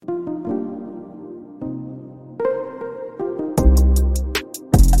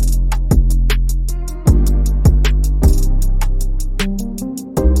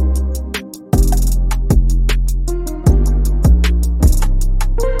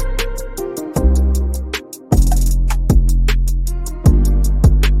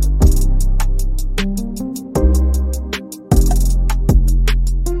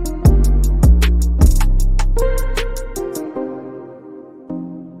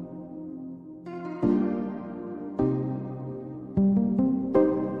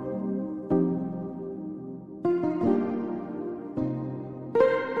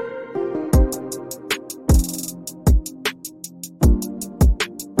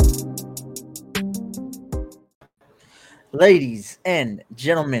Ladies and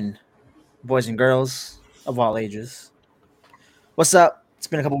gentlemen, boys and girls of all ages, what's up? It's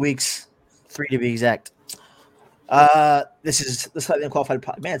been a couple weeks, 3 to be exact. This is the slightly unqualified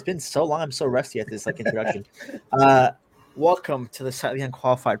man. It's been so long. I'm so rusty at this introduction. Uh, Welcome to the slightly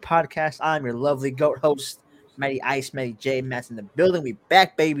unqualified podcast. I'm your lovely goat host, Matty Ice, Matty J. Matt's in the building. We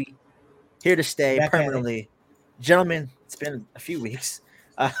back, baby, here to stay Back at it. permanently, gentlemen. It's been a few weeks.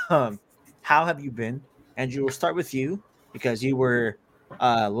 How have you been? Andrew, we'll start with you because you were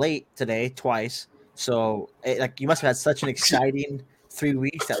late today twice. So you must have had such an exciting 3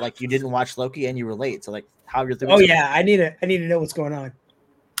 weeks that you didn't watch Loki and you were late. So how have your 3 weeks? Oh yeah, I need to know what's going on.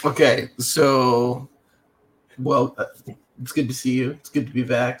 Okay, so it's good to see you. It's good to be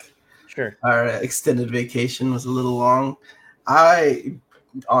back. Sure. Our extended vacation was a little long. I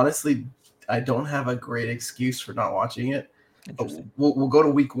honestly don't have a great excuse for not watching it. We'll go to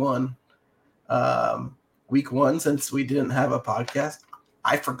week one. Week one, since we didn't have a podcast,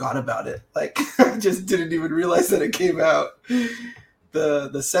 I forgot about it. I just didn't even realize that it came out.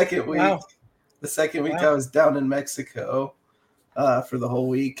 The second week, I was down in Mexico for the whole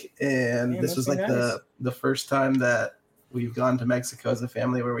week, and this was the first time that we've gone to Mexico as a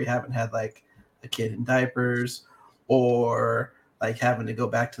family where we haven't had a kid in diapers or having to go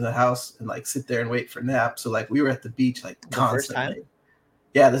back to the house and sit there and wait for naps. So we were at the beach constantly.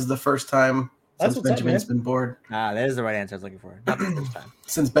 Yeah, this is the first time since Benjamin's been born. That is the right answer I was looking for. Not the first time.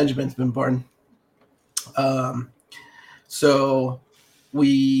 Since Benjamin's been born. So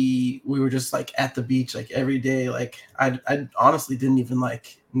we were just at the beach every day. I honestly didn't even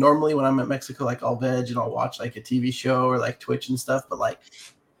normally when I'm at Mexico I'll veg and I'll watch a TV show or Twitch and stuff, but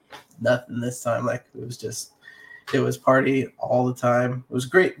nothing this time. It was party all the time. It was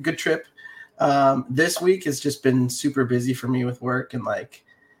great, good trip. This week has just been super busy for me with work and went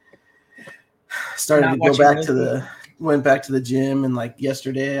back to the gym, and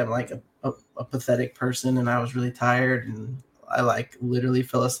yesterday I'm a pathetic person and I was really tired and I literally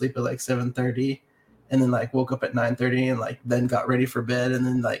fell asleep at 7:30 and then woke up at 9:30 and then got ready for bed and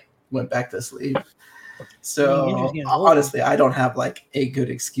then went back to sleep. So honestly, I don't have a good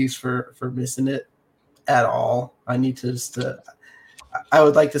excuse for missing it at all. I need to I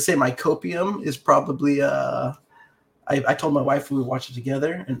would like to say my copium is probably I told my wife we would watch it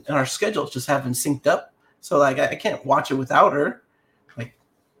together and our schedules just haven't synced up. So I can't watch it without her.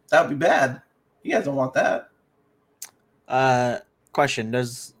 That would be bad. You guys don't want that. Question: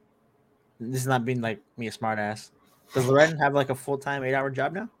 Does this is not being me a smart ass? Does Loren have a full-time 8-hour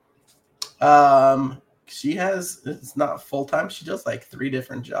job now? She has. It's not full-time. She does 3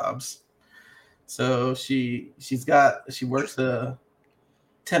 different jobs. So she works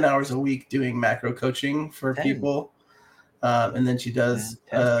 10 hours a week doing macro coaching for 10. People, and then she does.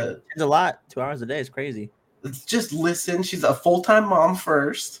 It's a lot. 2 hours a day is crazy. Just listen. She's a full-time mom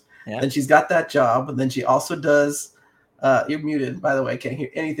first. Yeah. Then she's got that job, and then she also does. You're muted, by the way. I can't hear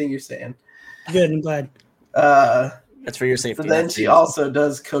anything you're saying. Good, I'm glad. That's for your safety. So then she also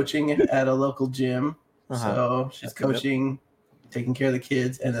does coaching at a local gym. So she's coaching, taking care of the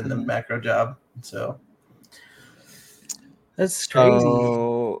kids, and then the macro job. So that's crazy.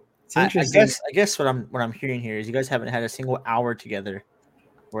 So it's interesting. I guess what I'm hearing here is you guys haven't had a single hour together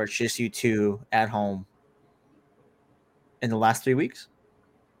where it's just you two at home in the last 3 weeks.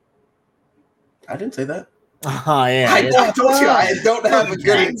 I didn't say that. Oh yeah, I told you I don't have a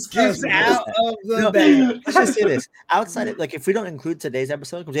good excuse. Out of the bag. Let's just say this: outside of if we don't include today's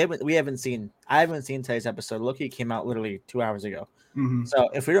episode, because I haven't seen today's episode. Loki came out literally 2 hours ago. Mm-hmm. So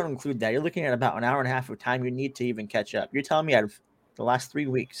if we don't include that, you're looking at about an hour and a half of time you need to even catch up. You're telling me out of the last 3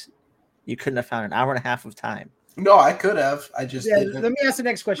 weeks, you couldn't have found an hour and a half of time? No, I could have. I just didn't. Let me ask the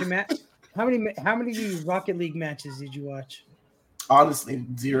next question, Matt. How many Rocket League matches did you watch? Honestly,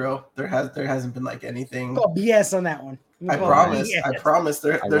 0. There hasn't been anything. Oh, BS on that one. I promise.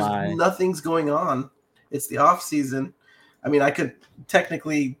 There's nothing's going on. It's the off season. I mean, I could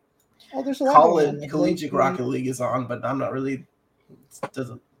technically call it collegiate Rocket League is on, but I'm not really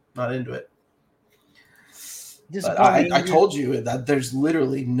not into it. But I told you that there's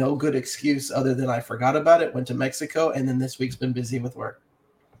literally no good excuse other than I forgot about it, went to Mexico, and then this week's been busy with work.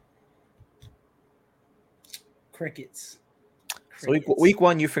 Crickets. So week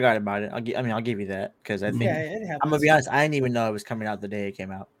one, you forgot about it. I'll give you that because I think I'm gonna be honest. I didn't even know it was coming out the day it came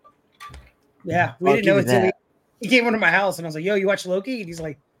out. Yeah, we didn't know it until he came over to my house and I was like, "Yo, you watch Loki?" And he's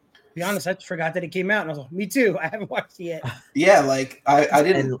like, "To be honest, I just forgot that it came out." And I was like, "Me too. I haven't watched it yet." Yeah, I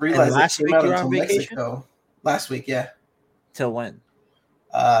didn't realize it came out until Mexico. Last week, yeah. Till when?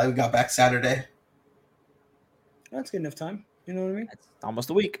 We got back Saturday. That's good enough time. You know what I mean? That's almost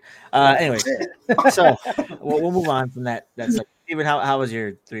a week. Anyway, so we'll move on from that. That's like, even how was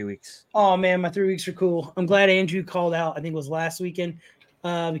your 3 weeks? Oh man, my 3 weeks are cool. I'm glad Andrew called out. I think it was last weekend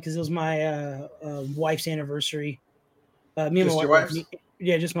because it was my wife's anniversary. Me and Just my your wife. wife's?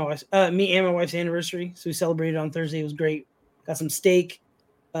 Yeah, just my wife's. Me and my wife's anniversary. So we celebrated on Thursday. It was great. Got some steak,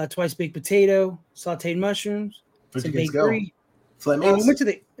 twice baked potato, sauteed mushrooms, Where'd some you guys baked go? brie. Fleming's? We went to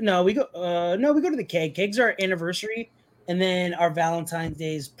the we go to the keg. Keg's our anniversary, and then our Valentine's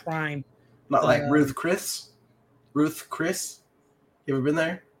Day is prime. Not like Ruth Chris? Ruth Chris? You ever been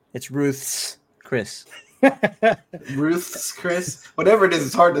there? It's Ruth's Chris. Ruth's Chris? Whatever it is,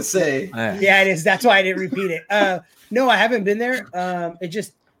 it's hard to say. Yeah, it is. That's why I didn't repeat it. No, I haven't been there. It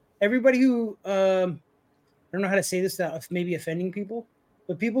just everybody who I don't know how to say this without maybe offending people,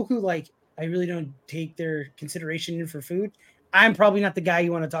 but people who like I really don't take their consideration in for food. I'm probably not the guy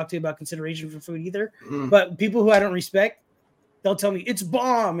you want to talk to about consideration for food either. But people who I don't respect, they'll tell me it's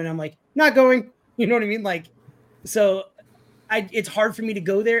bomb, and I'm like, not going. You know what I mean? Like, so it's hard for me to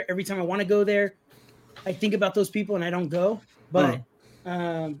go there. Every time I want to go there, I think about those people and I don't go. But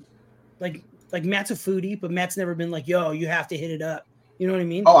like Matt's a foodie, but Matt's never been like, yo, you have to hit it up. You know what I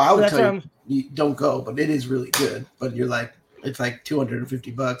mean? Oh, I would tell you don't go, but it is really good. But you're like, it's like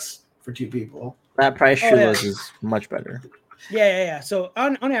 $250 for 2 people. That price Shula's is much better. Yeah. So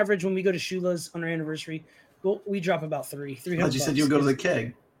on average, when we go to Shula's on our anniversary, we drop about $300. You said you would go to the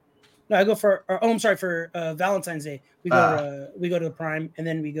keg. No, I go for. I'm sorry, for Valentine's Day. We go to the Prime, and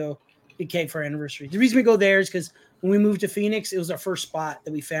then we go to keg for our anniversary. The reason we go there is because when we moved to Phoenix, it was our first spot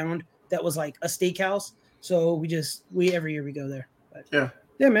that we found that was like a steakhouse. So we every year we go there. But,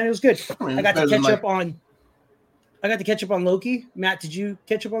 yeah, man, it was good. I got to catch up on. I got to catch up on Loki. Matt, did you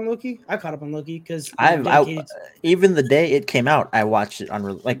catch up on Loki? I caught up on Loki because even the day it came out, I watched it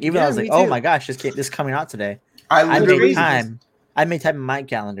on. Like I was like, oh my gosh, this coming out today. I made time. I made time in my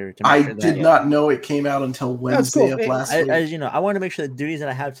calendar to make sure did not know it came out until Wednesday of last week. As you know, I want to make sure the duties that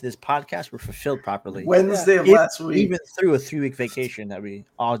I have to this podcast were fulfilled properly. Wednesday of last week. Even through a 3-week vacation that we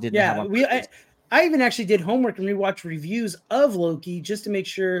all didn't have. I even actually did homework and rewatched reviews of Loki just to make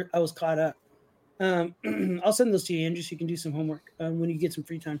sure I was caught up. I'll send those to you, Andrew, so you can do some homework when you get some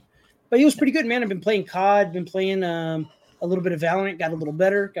free time. But it was pretty good, man. I've been playing COD, been playing a little bit of Valorant, got a little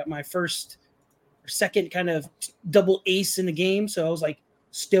better, got my first or second kind of double ace in the game. So I was like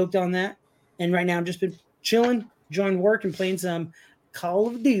stoked on that. And right now I've just been chilling, enjoying work and playing some Call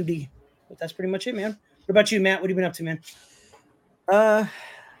of Duty. But that's pretty much it, man. What about you, Matt? What have you been up to, man? Well,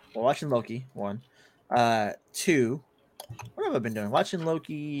 watching Loki, 1. 2, what have I been doing? Watching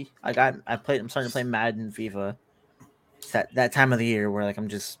Loki. I'm starting to play Madden, FIFA. It's that time of the year where like I'm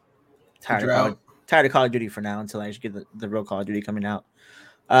just tired of Call of Duty for now until I actually get the real Call of Duty coming out.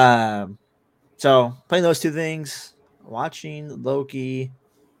 So playing those 2 things, watching Loki,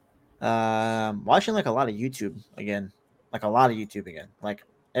 watching like a lot of YouTube again. Like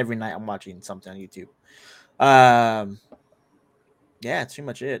every night I'm watching something on YouTube. Yeah, that's pretty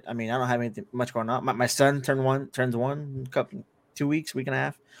much it. I mean, I don't have anything much going on. My son turns one, 2 weeks, week and a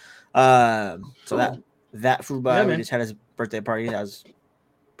half. So that flew by. We just had his birthday party. That was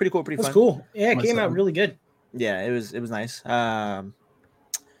pretty cool, pretty fun. That's cool. Yeah, it came out really good. Yeah, it was nice. Other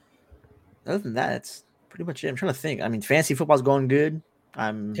than that, it's pretty much it. I'm trying to think. I mean, fantasy football's going good.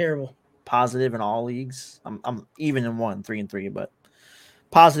 I'm terrible. Positive in all leagues. I'm even in 1, 3-3, but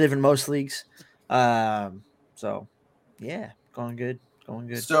positive in most leagues. So yeah, going good.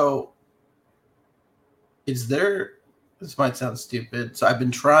 So this might sound stupid. So I've been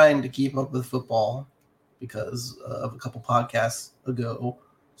trying to keep up with football because of a couple podcasts ago.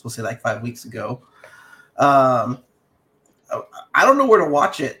 So we'll say like 5 weeks ago. I don't know where to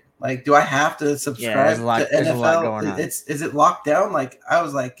watch it. Like, do I have to subscribe to NFL? There's a lot going on. Is it locked down? Like, I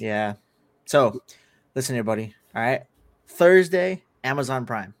was like, yeah. So, listen, everybody. All right, Thursday, Amazon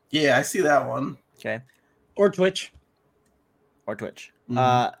Prime. Yeah, I see that one. Okay. Or Twitch.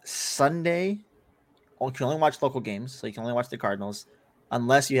 Mm-hmm. Sunday, you can only watch local games, so you can only watch the Cardinals,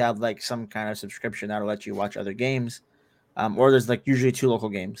 unless you have like some kind of subscription that'll let you watch other games. Or there's like usually 2 local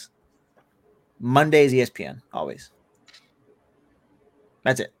games. Monday is ESPN, always.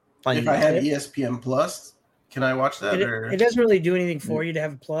 That's it. If I have ESPN Plus, can I watch that? It doesn't really do anything for you to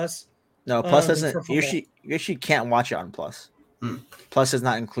have a Plus. No, Plus doesn't. You actually can't watch it on Plus. Plus does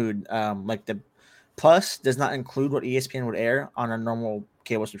not include like the Plus does not include what ESPN would air on a normal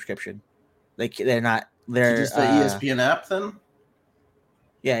cable subscription. They're not. They're just the ESPN app then.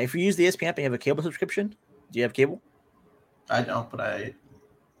 Yeah, if you use the ESPN app and you have a cable subscription, do you have cable? I don't, but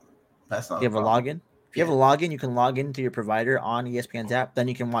that's not. Do you have a login? If you have a login, you can log into your provider on ESPN's app. Then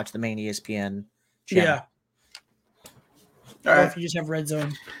you can watch the main ESPN channel. All or right. if you just have red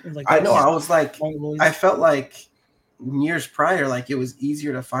zone. Like I know. those I was like, long boys. I felt like years prior, like it was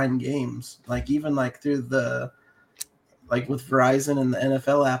easier to find games. Like even like through the, like with Verizon and the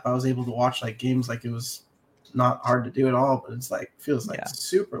NFL app, I was able to watch like games. Like it was not hard to do at all. But it's like feels like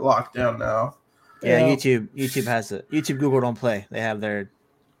super locked down now. Yeah, YouTube has it. YouTube, Google don't play. They have their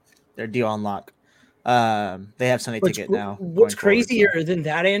deal on lock. They have Sunday Ticket now. What's crazier than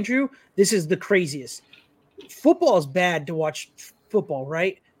that, Andrew? This is the craziest. Football is bad to watch football,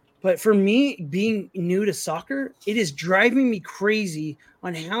 right? But for me, being new to soccer, it is driving me crazy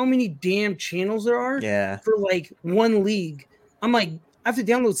on how many damn channels there are for like one league. I'm like, I have to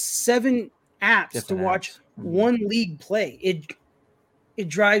download 7 apps to watch one league play. It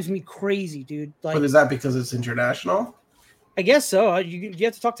drives me crazy, dude. Like, but is that because it's international? I guess so. You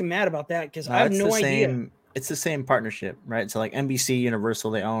have to talk to Matt about that because I have no idea. It's the same partnership, right? So like NBC, Universal,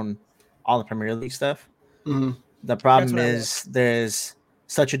 they own all the Premier League stuff. Mm-hmm. The problem is there's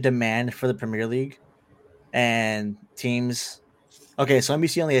such a demand for the Premier League and teams. Okay, so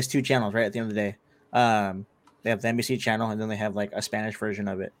NBC only has 2 channels, right? At the end of the day, they have the NBC channel and then they have like a Spanish version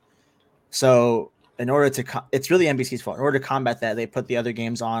of it. So in order to, it's really NBC's fault. In order to combat that, they put the other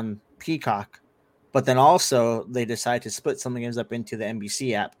games on Peacock, but then also they decide to split some of the games up into the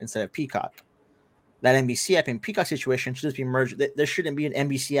NBC app instead of Peacock. That NBC app and Peacock situation should just be merged. There shouldn't be an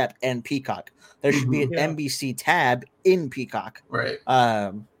NBC app and Peacock. There should be an NBC tab in Peacock. Right.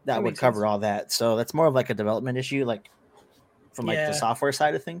 That would cover all that. So that's more of like a development issue, like from like the software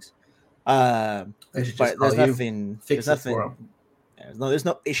side of things. But there's nothing. There's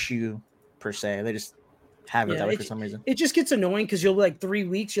no issue per se. They just have it that way for some reason. It just gets annoying because you'll be like 3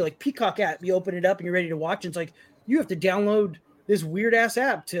 weeks. You're like Peacock app. You open it up and you're ready to watch. And it's like you have to download this weird ass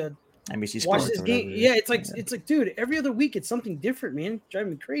app to NBC watch this game. Yeah, it's like, dude, every other week it's something different, man. It's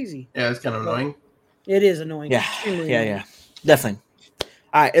driving me crazy. Yeah, it's kind of annoying. It is annoying. Yeah, yeah, definitely.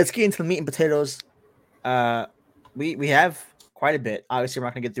 All right, let's get into the meat and potatoes. We have quite a bit. Obviously, we're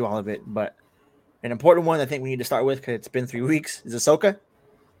not gonna get through all of it, but an important one I think we need to start with because it's been 3 weeks is Ahsoka.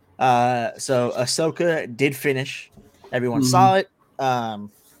 So Ahsoka did finish. Everyone saw it.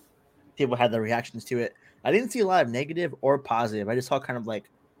 People had their reactions to it. I didn't see a lot of negative or positive. I just saw kind of like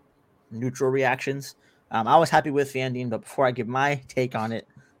neutral reactions. I was happy with the ending, but before I give my take on it,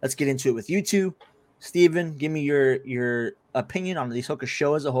 let's get into it with you two. Steven, give me your opinion on the Ahsoka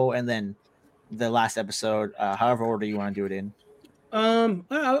show as a whole, and then the last episode, however order you want to do it in.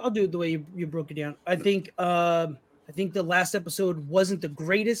 I'll do it the way you broke it down. I think the last episode wasn't the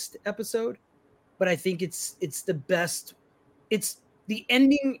greatest episode, but I think it's the best. It's the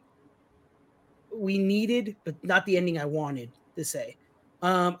ending we needed, but not the ending I wanted to say.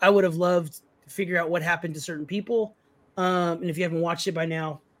 I would have loved to figure out what happened to certain people. And if you haven't watched it by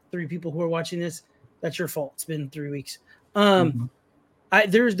now, 3 people who are watching this, that's your fault. It's been 3 weeks.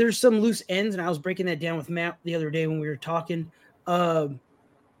 There's some loose ends, and I was breaking that down with Matt the other day when we were talking. I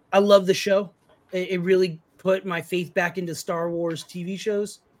love the show. It really put my faith back into Star Wars TV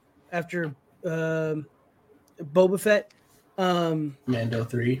shows after Boba Fett. Mando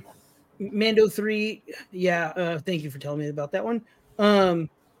 3. Yeah. Thank you for telling me about that one.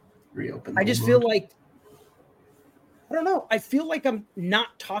 Reopen. I just feel like, I don't know. I feel like I'm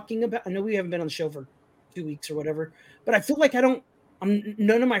not talking about, I know we haven't been on the show for 2 weeks or whatever, but I feel like I'm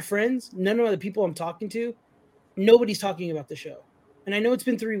none of my friends, none of the people I'm talking to, nobody's talking about the show. And I know it's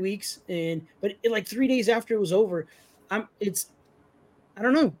been 3 weeks, but like 3 days after it was over, I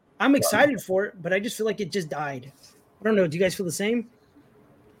don't know. I'm excited for it, but I just feel like it just died. I don't know. Do you guys feel the same?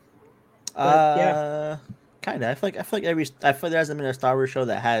 Yeah, kind of. I feel like there hasn't been a Star Wars show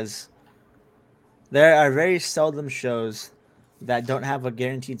that has. There are very seldom shows that don't have a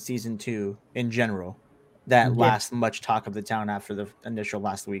guaranteed season 2 in general that last much talk of the town after the initial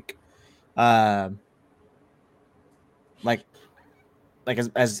last week. Like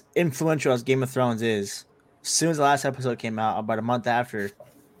as influential as Game of Thrones is, as soon as the last episode came out, about a month after,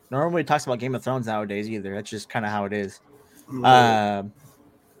 nobody talks about Game of Thrones nowadays either. That's just kind of how it is. So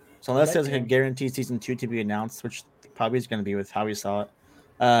unless there's like a guaranteed season 2 to be announced, which probably is going to be with how we saw it,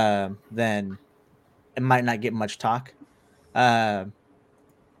 then it might not get much talk. But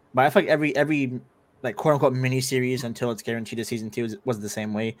I feel like every like quote unquote mini series until it's guaranteed a season 2 was the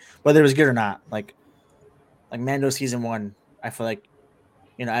same way, whether it was good or not. Like Mando season 1, I feel like,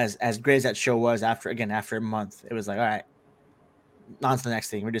 you know, as great as that show was, after a month, it was like, all right, on to the next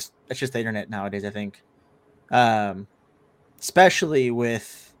thing. It's just the internet nowadays, I think. Especially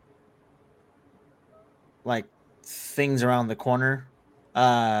with like things around the corner,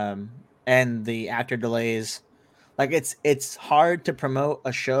 and the actor delays. like it's hard to promote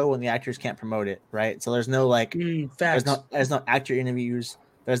a show when the actors can't promote it, right? So there's no like facts. there's no actor interviews,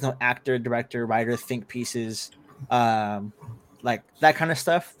 there's no actor, director, writer think pieces, like that kind of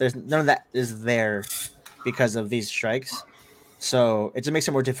stuff. There's none of that is there because of these strikes. So it just makes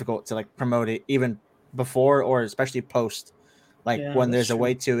it more difficult to like promote it even before or especially post. Like Yeah, when that's there's a true.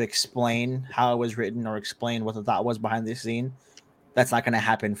 way to explain how it was written or explain what the thought was behind the scene, that's not going to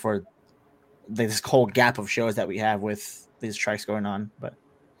happen for this whole gap of shows that we have with these strikes going on. But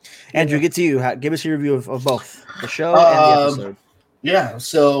Andrew, Yeah. get to you. Give us your review of both the show and the Um, episode. Yeah,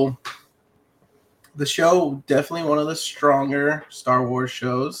 so the show definitely one of the stronger Star Wars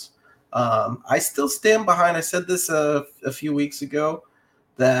shows. I still stand behind. I said this a few weeks ago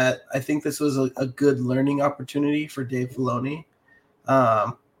that I think this was a good learning opportunity for Dave Filoni.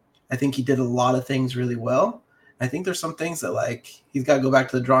 I think he did a lot of things really well. I think there's some things that like he's got to go back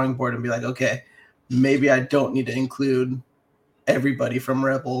to the drawing board and be like, okay, maybe I don't need to include everybody from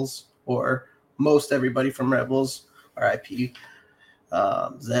Rebels or most everybody from Rebels. R.I.P.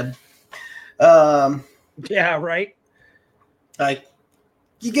 Zeb. Yeah, right. Like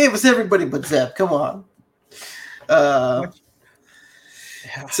you gave us everybody but Zeb. Come on.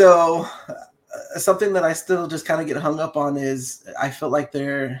 So something that I still just kind of get hung up on is I felt like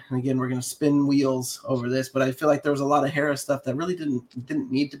and again we're gonna spin wheels over this, but I feel like there was a lot of Hera stuff that really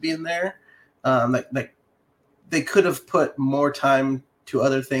didn't need to be in there. Like they could have put more time to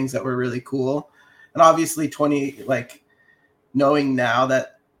other things that were really cool, and obviously knowing now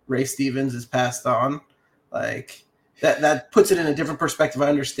that Ray Stevens is passed on, like that puts it in a different perspective. I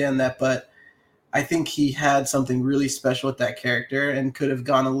understand that, but I think he had something really special with that character and could have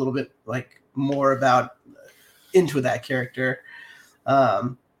gone a little bit like more about into that character.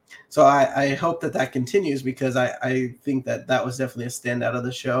 So I hope that continues because I think that was definitely a standout of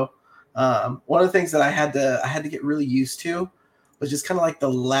the show. One of the things that I had to get really used to was just kind of like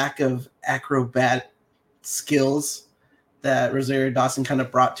the lack of acrobat skills that Rosario Dawson kind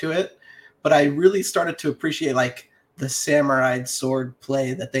of brought to it. But I really started to appreciate like the samurai sword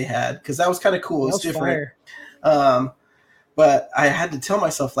play that they had because that was kind of cool. It was different. But I had to tell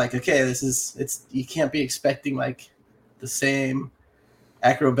myself like, okay, it's you can't be expecting like the same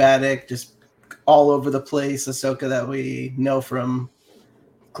acrobatic, just all over the place Ahsoka that we know from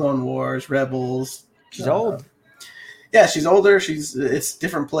Clone Wars, Rebels. She's old. Yeah, she's older. It's a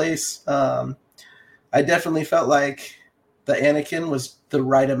different place. I definitely felt like the Anakin was the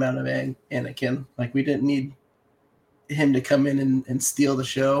right amount of Anakin. Like we didn't need him to come in and steal the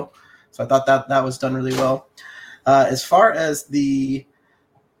show. So I thought that was done really well. As far as the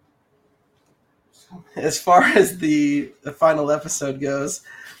final episode goes,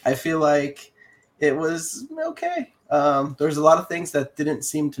 I feel like it was okay. There's a lot of things that didn't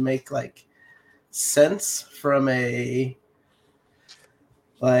seem to make like sense from a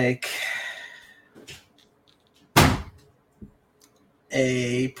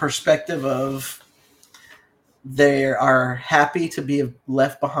perspective of they are happy to be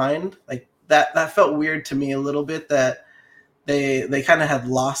left behind. Like that felt weird to me a little bit that they kind of had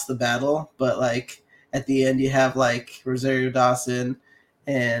lost the battle, but like at the end you have like Rosario Dawson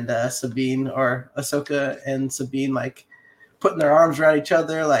and Sabine or Ahsoka and Sabine like putting their arms around each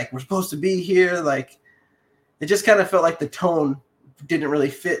other like we're supposed to be here. Like it just kind of felt like the tone didn't really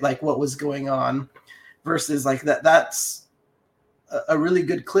fit like what was going on versus like that's a really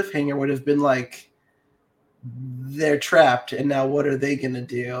good cliffhanger would have been like they're trapped and now what are they going to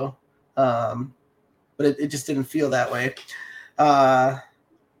do? But it just didn't feel that way.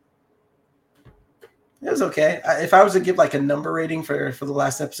 It was okay. If I was to give like a number rating for the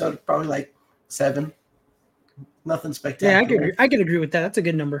last episode, probably like 7. Nothing spectacular. Yeah, I could agree with that. That's a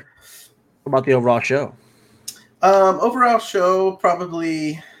good number. What about the overall show? Overall show,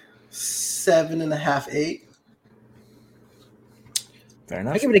 probably 7.5, 8. Fair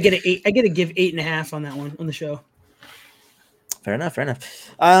enough. I give it an 8. I get to give 8.5 on that one on the show. Fair enough.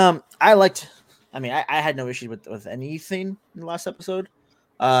 I had no issues with anything in the last episode.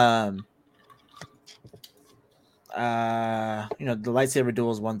 The lightsaber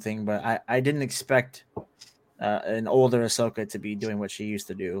duel is one thing, but I didn't expect an older Ahsoka to be doing what she used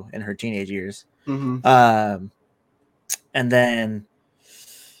to do in her teenage years. Mm-hmm. And then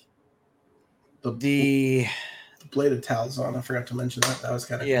the blade of Talzon, I forgot to mention that. That was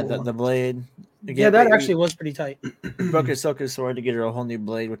kind of cool. The blade. Again, that actually was pretty tight. Broke Ahsoka's sword to get her a whole new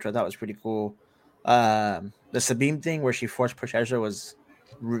blade, which I thought was pretty cool. The Sabine thing where she force pushed Ezra was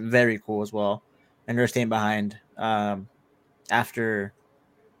very cool as well, and her staying behind after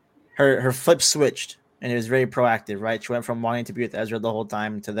her flip switched, and it was very proactive. Right, she went from wanting to be with Ezra the whole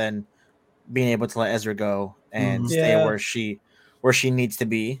time to then being able to let Ezra go and Mhm. stay Yeah. where she needs to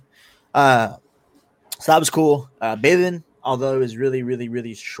be. So that was cool. Balin, although it was really, really,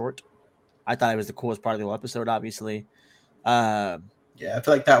 really short, I thought it was the coolest part of the whole episode. Obviously, Yeah, I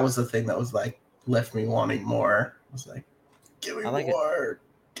feel like that was the thing that was like left me wanting more. I was like, give me I like it. more,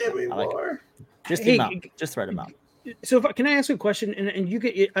 give me I like it. more. Just the amount, just the right amount. So can I ask you a question? And you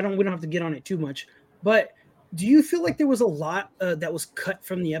get, I don't, we don't have to get on it too much, but do you feel like there was a lot that was cut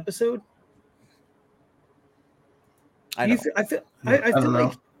from the episode? I Do you don't. feel, I feel, I I feel don't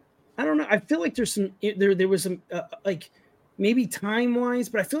like, know. I don't know. I feel like there's some, there was some, like maybe time wise,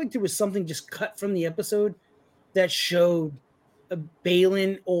 but I feel like there was something just cut from the episode that showed a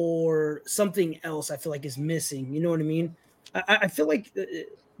Balin or something else. I feel like is missing. You know what I mean? I feel like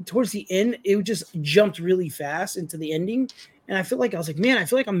towards the end, it just jumped really fast into the ending. And I feel like I was like, man, I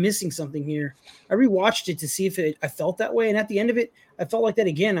feel like I'm missing something here. I rewatched it to see if I felt that way. And at the end of it, I felt like that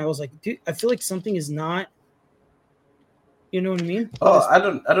again. I was like, dude, I feel like something is not, you know what I mean? Oh, I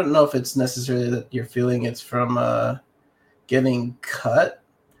don't know if it's necessarily that you're feeling it's from getting cut.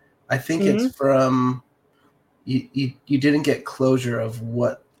 I think it's from you didn't get closure of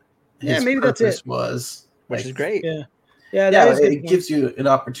what Yeah, his maybe that's purpose it. was. Which Like, is great. Yeah. Yeah, that yeah, is a good it point. gives you an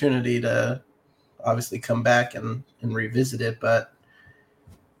opportunity to obviously come back and revisit it, but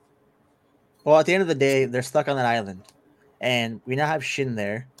Well, at the end of the day, they're stuck on that island, and we now have Shin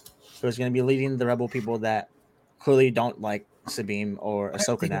there, who's going to be leading the rebel people that clearly don't like Sabine or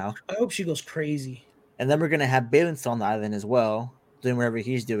Ahsoka now. I hope she goes crazy. And then we're going to have Balin still on the island as well, doing whatever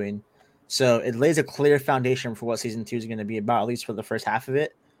he's doing. So it lays a clear foundation for what season 2 is going to be about, at least for the first half of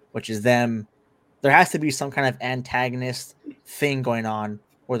it, which is them. There has to be some kind of antagonist thing going on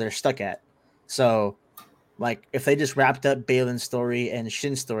where they're stuck at. So, like, if they just wrapped up Balin's story and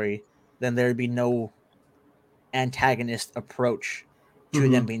Shin's story, then there'd be no antagonist approach to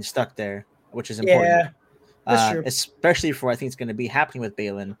them being stuck there, which is important. Yeah, that's true. Especially for what I think is going to be happening with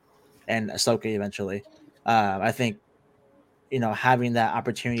Balin and Ahsoka eventually. I think having that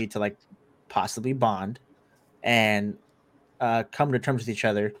opportunity to like possibly bond and come to terms with each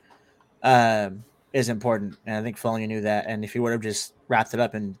other is important, and I think Filoni knew that. And if he would have just wrapped it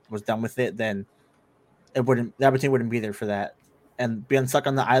up and was done with it, then the opportunity wouldn't be there for that. And being stuck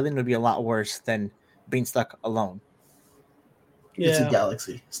on the island would be a lot worse than being stuck alone. it's a Yeah.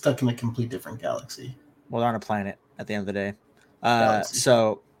 galaxy stuck in a complete different galaxy. Well, they're on a planet at the end of the day. Galaxy.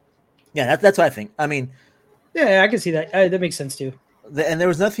 So yeah, that's what I think. I mean, Yeah, I can see that. That makes sense too. and there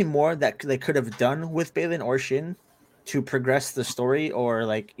was nothing more that they could have done with Balin or Shin to progress the story or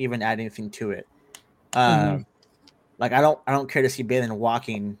like even add anything to it. Like I don't care to see Balin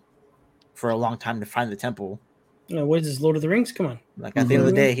walking for a long time to find the temple. What is this, Lord of the Rings? Come on. Like at the end of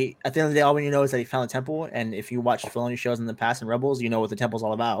the day, all we know is that he found the temple. And if you watch Filoni shows in the past and Rebels, you know what the temple's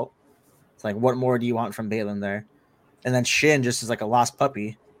all about. It's like, what more do you want from Balin there? And then Shin just is like a lost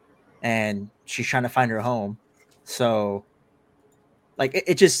puppy, and she's trying to find her home. So, like,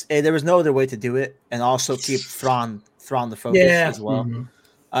 it just there was no other way to do it, and also keep Thrawn the focus as well.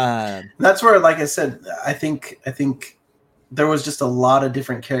 That's where, like I said, I think there was just a lot of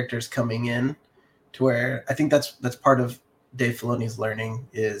different characters coming in, to where I think that's part of Dave Filoni's learning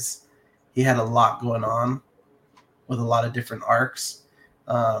is he had a lot going on with a lot of different arcs.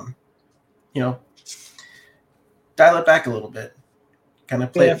 Dial it back a little bit, kind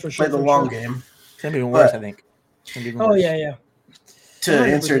of play the long game. It's gonna be even worse, I think. Yeah. To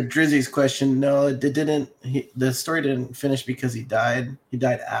answer Drizzy's question, no, it didn't. The story didn't finish because he died. He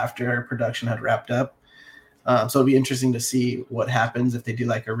died after production had wrapped up. So it'll be interesting to see what happens if they do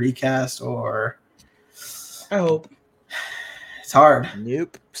like a recast or. I hope. It's hard.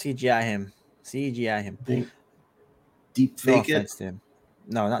 Nope. CGI him. Deep fake no offense to him.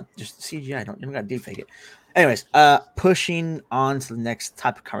 No, not just CGI. You don't got to deep fake it. Anyways, pushing on to the next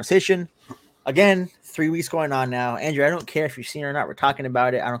type of conversation. Again, 3 weeks going on now. Andrew, I don't care if you've seen it or not. We're talking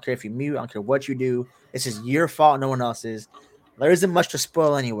about it. I don't care if you mute. I don't care what you do. This is your fault, no one else's. There isn't much to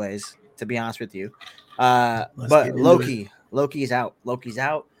spoil anyways, to be honest with you. But Loki's out. Loki's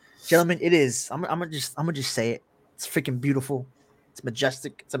out. Gentlemen, it is. I'm gonna just say it. It's freaking beautiful. It's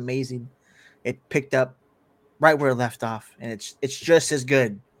majestic. It's amazing. It picked up right where it left off, and it's just as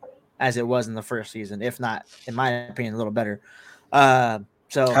good as it was in the first season, if not, in my opinion, a little better. So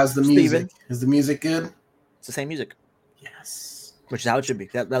how's the music? Is the music good? It's the same music. Yes. Which is how it should be.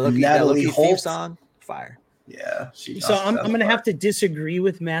 That Loki theme song, fire. Yeah. So I'm gonna have to disagree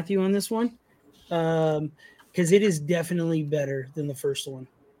with Matthew on this one. Because it is definitely better than the first one.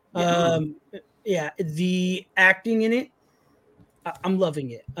 The acting in it, I'm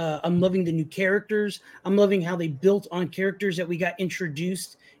loving it. I'm loving the new characters. I'm loving how they built on characters that we got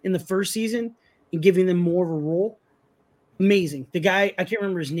introduced in the first season. and giving them more of a role. Amazing. The guy, I can't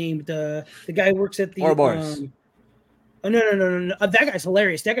remember his name. The guy who works at the Ouroboros. Oh no! That guy's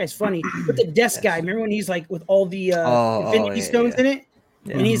hilarious. That guy's funny. But the desk guy, remember when he's like with all the Infinity Stones in it,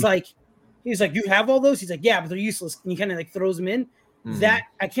 and he's like, "You have all those?" He's like, "Yeah, but they're useless." And he kind of like throws them in. That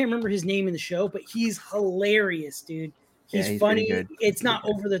I can't remember his name in the show, but he's hilarious, dude. He's funny. It's not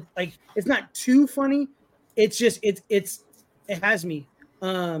over the like. It's not too funny. It's just it has me.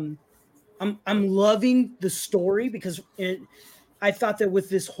 I'm loving the story because I thought that with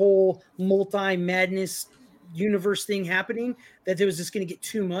this whole multi madness universe thing happening, that there was just going to get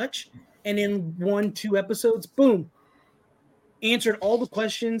too much. And in 1-2 episodes, boom, answered all the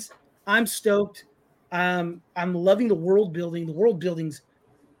questions. I'm stoked. I'm loving the world building. The world building's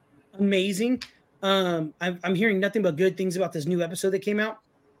amazing. I'm hearing nothing but good things about this new episode that came out.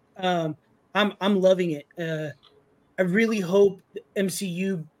 I'm loving it. I really hope the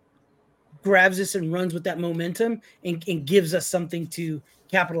MCU grabs this and runs with that momentum and gives us something to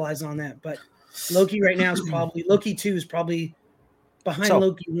capitalize on that. But Loki right now is probably Loki 2 is probably behind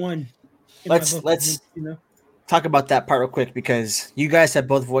Loki 1. Let's talk about that part real quick because you guys have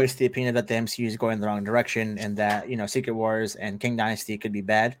both voiced the opinion that the MCU is going in the wrong direction and that Secret Wars and King Dynasty could be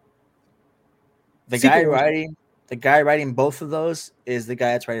bad. The guy writing both of those is the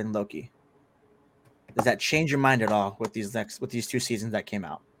guy that's writing Loki. Does that change your mind at all with these 2 seasons that came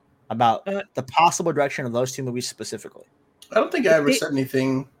out about the possible direction of those 2 movies specifically? I don't think I ever said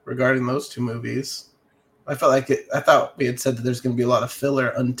anything regarding those 2 movies. I thought we had said that there's going to be a lot of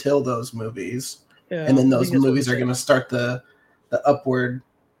filler until those movies, and then those movies are going to start the upward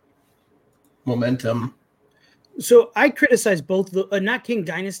momentum. So I criticize both not King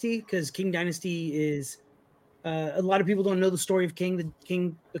Dynasty because King Dynasty is a lot of people don't know the story of King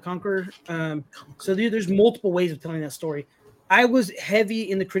the Conqueror. So there's multiple ways of telling that story. I was heavy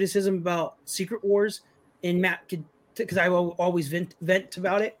in the criticism about Secret Wars, and Matt could because I always vent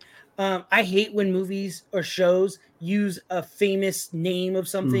about it. I hate when movies or shows use a famous name of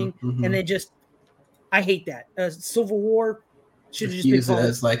something and then I hate that. Civil War should have just use it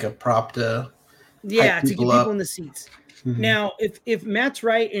as like a prop to to get people in the seats. Now, if Matt's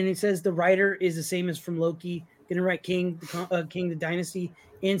right and he says the writer is the same as from Loki, gonna write King the Dynasty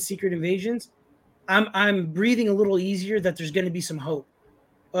and Secret Invasions, I'm breathing a little easier that there's going to be some hope.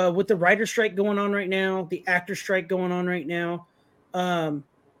 With the writer strike going on right now, the actor strike going on right now, I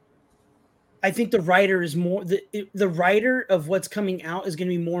think the writer is more the writer of what's coming out is going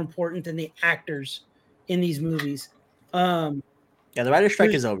to be more important than the actors in these movies. The writer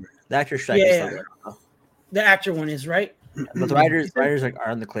strike is over. The actor strike is over. The actor one is right, but the writers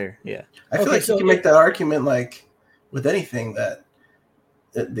are in the clear. Yeah, I feel like you can make that argument like with anything that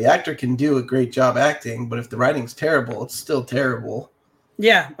the actor can do a great job acting, but if the writing's terrible, it's still terrible.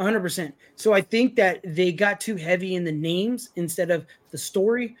 Yeah, 100%. So I think that they got too heavy in the names instead of the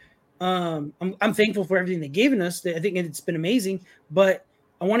story. I'm thankful for everything they've given us. I think it's been amazing, but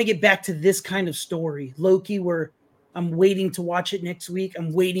I want to get back to this kind of story. Loki, where I'm waiting to watch it next week.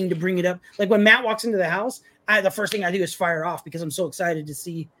 I'm waiting to bring it up. Like when Matt walks into the house, the first thing I do is fire off because I'm so excited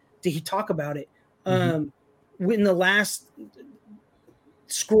to talk about it. When the last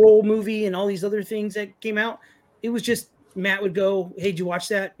Scroll movie and all these other things that came out, it was just Matt would go, "Hey, did you watch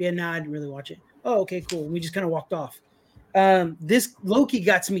that?" Yeah, nah, I didn't really watch it. Oh, okay, cool. We just kind of walked off. This Loki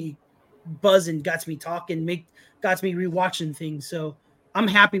got me buzzing, got me talking, got me rewatching things. So I'm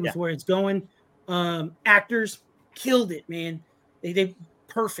happy with where it's going. Actors killed it, man. They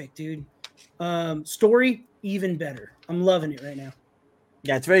perfect, dude. Story even better. I'm loving it right now.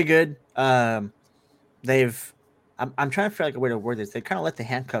 Yeah, it's very good. I'm trying to figure out a way to word this. They kind of let the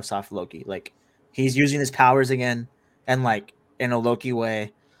handcuffs off Loki. Like he's using his powers again, and like in a Loki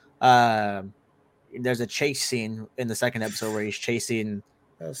way. There's a chase scene in the second episode where he's chasing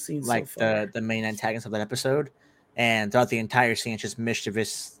like the main antagonist of that episode, and throughout the entire scene, it's just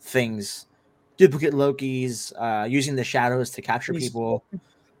mischievous things, duplicate Lokis, using the shadows to capture people.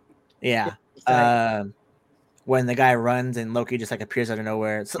 Yeah. When the guy runs and Loki just like appears out of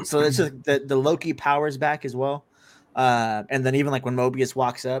nowhere. So it's just the Loki powers back as well. And then even like when Mobius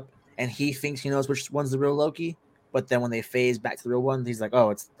walks up and he thinks he knows which one's the real Loki, but then when they phase back to the real one, he's like,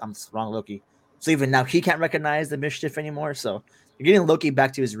 "Oh, I'm the wrong Loki." So even now he can't recognize the mischief anymore. So you're getting Loki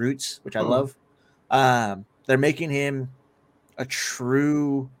back to his roots, which I love. They're making him a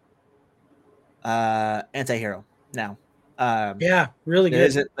true anti-hero now. Really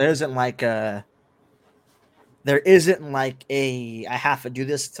good. There isn't like a I have to do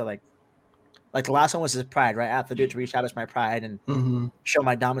this to like the last one was his pride, right? I have to do it to reestablish my pride and show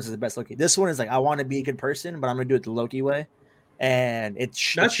my dominance as the best Loki. This one is like I want to be a good person, but I'm gonna do it the Loki way. and it's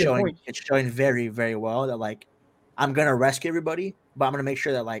showing very, very well that like I'm gonna rescue everybody, but I'm gonna make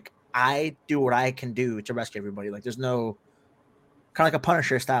sure that like I do what I can do to rescue everybody. Like there's no kind of like a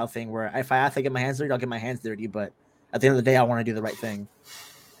Punisher style thing where if I have to get my hands dirty, I'll get my hands dirty. But at the end of the day, I want to do the right thing.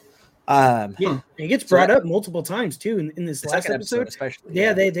 Yeah, it gets brought up multiple times too in this last episode, especially.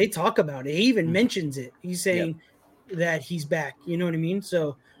 Yeah, they talk about it. He even mentions it. He's saying that he's back. You know what I mean?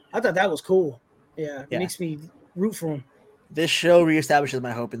 So I thought that was cool. Yeah, it makes me root for him. This show reestablishes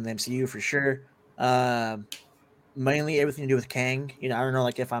my hope in the MCU for sure. Mainly everything to do with Kang. You know, I don't know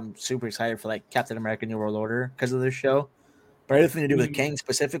like if I'm super excited for like Captain America: New World Order because of this show, but everything to do with Kang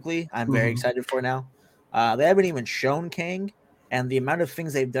specifically, I'm very excited for now. They haven't even shown Kang, and the amount of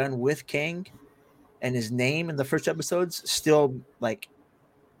things they've done with Kang and his name in the first episodes still like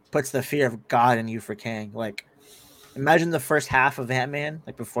puts the fear of God in you for Kang. Like, imagine the first half of Ant-Man,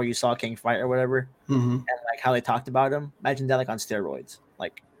 like before you saw Kang fight or whatever, and like how they talked about him. Imagine that like on steroids.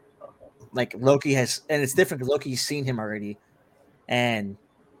 Like Loki has, and it's different because Loki's seen him already, and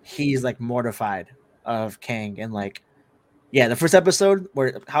he's like mortified of Kang, and like, yeah, the first episode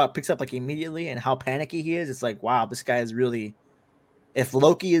where how it picks up like immediately and how panicky he is, it's like, wow, this guy is really. If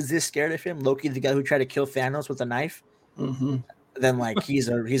Loki is this scared of him, Loki, the guy who tried to kill Thanos with a knife, then like he's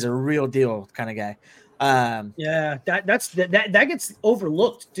a real deal kind of guy. Yeah, that gets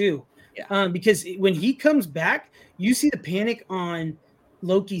overlooked too. Yeah. Because when he comes back, you see the panic on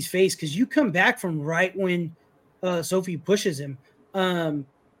Loki's face because you come back from right when Sophie pushes him.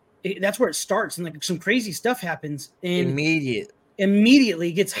 That's where it starts, and like some crazy stuff happens. And immediately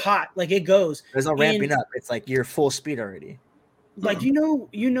it gets hot, like it goes. There's no ramping up. It's like you're full speed already. Like you know,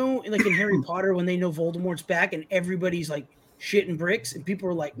 like in Harry Potter when they know Voldemort's back and everybody's like shitting bricks, and people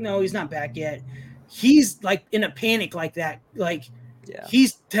are like, "No, he's not back yet." He's like in a panic like that. Like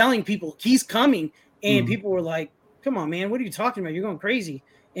he's telling people he's coming, and people were like, "Come on, man, what are you talking about? You're going crazy."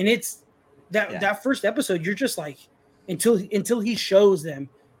 And it's that first episode, you're just like until he shows them,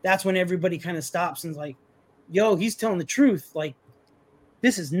 that's when everybody kind of stops and is like, "Yo, he's telling the truth. Like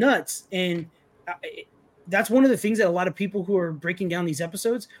this is nuts." And that's one of the things that a lot of people who are breaking down these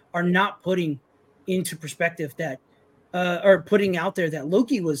episodes are not putting into perspective that or putting out there that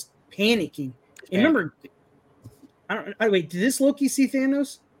Loki was panicking. And remember, wait, did this Loki see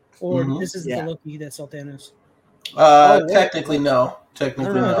Thanos? Or this is the Loki that saw Thanos? Technically, no.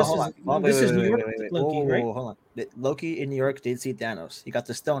 Technically, no. This is New York Loki, right? Hold on. Loki in New York did see Thanos. He got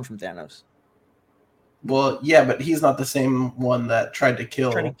the stone from Thanos. Well, yeah, but he's not the same one that tried to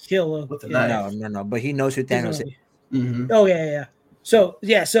kill with the knife. No. But he knows who Thanos is. Oh yeah. So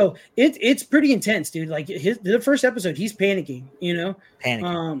it's pretty intense, dude. Like the first episode, he's panicking. You know,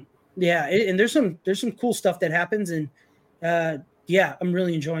 panicking. And there's some cool stuff that happens, and I'm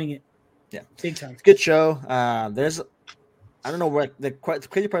really enjoying it. Yeah, big time. It's a good show. I don't know where the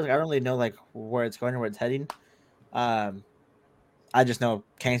crazy part is. I don't really know like where it's going or where it's heading. I just know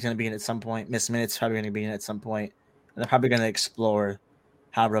Kang's going to be in at some point. Miss Minutes probably going to be in at some point. And they're probably going to explore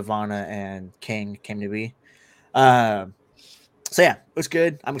how Ravonna and Kang came to be. So yeah, it was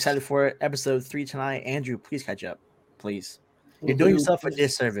good. I'm excited for it. Episode 3 tonight. Andrew, please catch up. Please. You're doing yourself a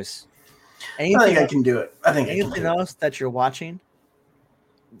disservice. I think I can do it. I think anything else that you're watching,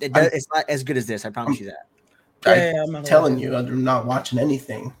 it's not as good as this. I promise you that. I'm telling you, I'm not watching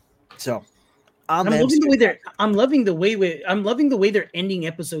anything. So I'm loving the way they're ending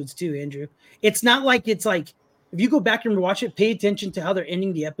episodes too, Andrew. It's not like if you go back and watch it, pay attention to how they're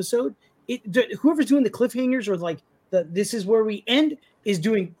ending the episode. Whoever's doing the cliffhangers or like this is where we end is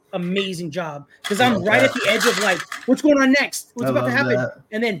doing amazing job because I'm right at the edge of like what's going on next, what's about to happen,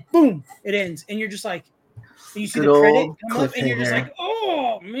 and then boom, it ends, and you're just like, you see the credit come up, and you're just like,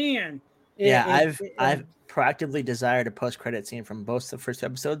 oh man. I've proactively desired a post-credit scene from both the first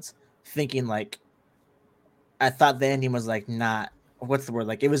episodes, thinking like I thought the ending was like not what's the word,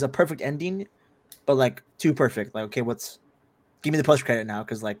 like it was a perfect ending, but like too perfect. Like, okay, give me the post-credit now,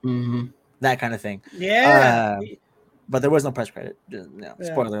 because like that kind of thing. But there was no press credit.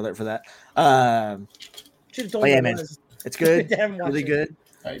 Spoiler alert for that. Man, it's good. Really good.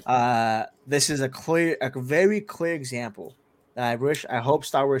 This is a very clear example that I hope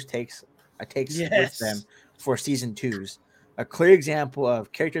Star Wars takes with them for season 2s. A clear example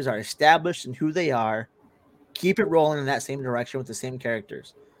of characters are established and who they are. Keep it rolling in that same direction with the same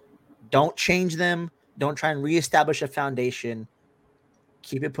characters. Don't change them. Don't try and reestablish a foundation.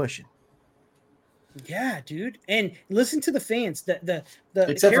 Keep it pushing. Yeah, dude, and listen to the fans. The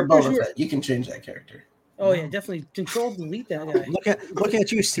except for Boba Fett, you can change that character. Oh yeah, definitely control delete that guy. Looking at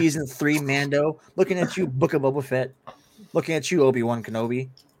you, season 3 Mando. Looking at you, Book of Boba Fett. Looking at you, Obi-Wan Kenobi.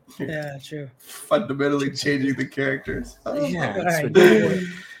 Yeah, true. Fundamentally changing the characters. Yeah. All It's right, go for it.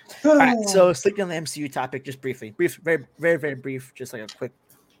 All right, so sticking on the MCU topic, just briefly, very, very, very brief, just like a quick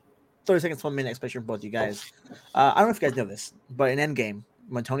 30 seconds, 1 minute explanation from both you guys. I don't know if you guys know this, but in Endgame,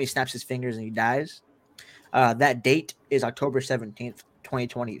 when Tony snaps his fingers and he dies, that date is October 17th,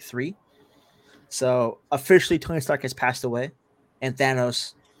 2023. So officially, Tony Stark has passed away, and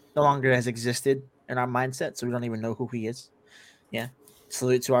Thanos no longer has existed in our mindset, so we don't even know who he is. Yeah,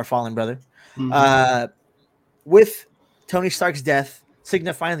 salute to our fallen brother. With Tony Stark's death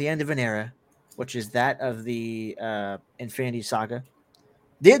signifying the end of an era, which is that of the Infinity Saga.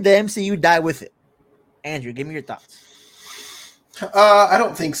 Did the MCU die with it? Andrew, give me your thoughts. I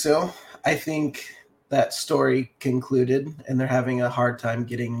don't think so. I think that story concluded, and they're having a hard time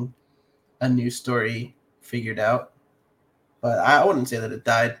getting a new story figured out. But I wouldn't say that it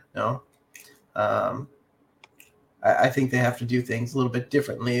died. No. I think they have to do things a little bit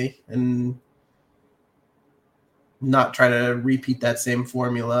differently and not try to repeat that same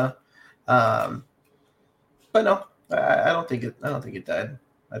formula. But no, I don't think it. I don't think it died.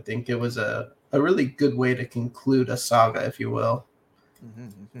 I think it was a really good way to conclude a saga, if you will.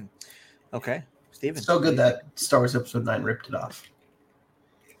 Okay, Steven. So good that Star Wars Episode 9 ripped it off.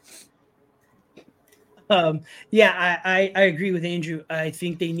 Yeah, I agree with Andrew. I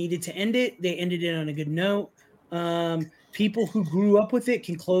think they needed to end it. They ended it on a good note. People who grew up with it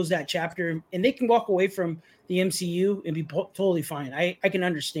can close that chapter and they can walk away from the MCU and be totally fine. I can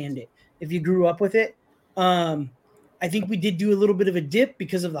understand it if you grew up with it. I think we did do a little bit of a dip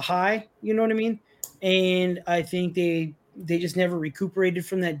because of the high, you know what I mean? And I think they just never recuperated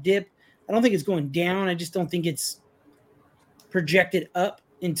from that dip. I don't think it's going down. I just don't think it's projected up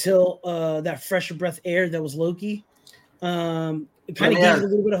until that fresher breath air that was Loki. It kind of gave it a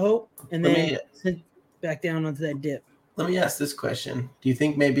little bit of hope and then sent back down onto that dip. Let me ask this question. Do you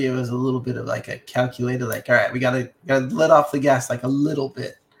think maybe it was a little bit of like a calculated, like, all right, we gotta let off the gas like a little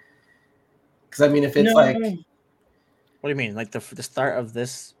bit? Because I mean, if it's like, what do you mean, like the start of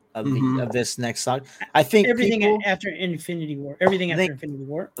this of this next song? I think everything after Infinity War. Everything after Infinity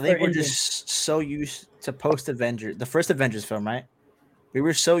War. I think we're just so used to post Avengers, the first Avengers film, right? We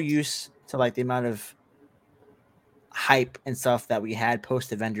were so used to like the amount of hype and stuff that we had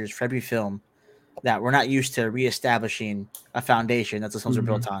post Avengers for every film that we're not used to reestablishing a foundation that the films are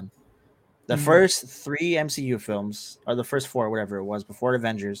built on. The first 3 MCU films, or the first 4, whatever it was, before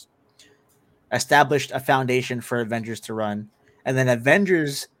Avengers, established a foundation for Avengers to run, and then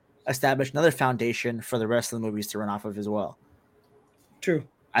Avengers established another foundation for the rest of the movies to run off of as well. True.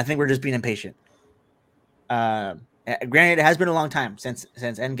 I think we're just being impatient. Granted, it has been a long time since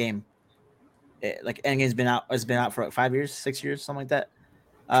Endgame. Endgame's been out. It's been out for like 5 years, 6 years, something like that.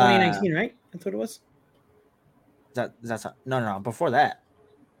 2019, right? That's what it was. No. Before that,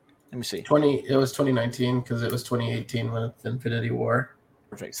 let me see. It was 2019 because it was 2018 with Infinity War.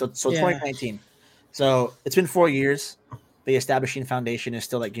 Perfect. So 2019. So it's been 4 years. The establishing foundation is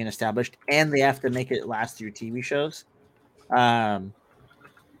still like getting established, and they have to make it last through TV shows. The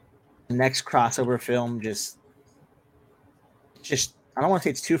next crossover film just I don't want to say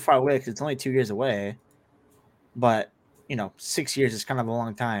it's too far away because it's only 2 years away, but 6 years is kind of a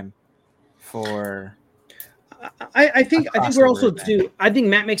long time for. I think we're also too. I think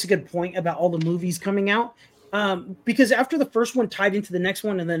Matt makes a good point about all the movies coming out, because after the first one tied into the next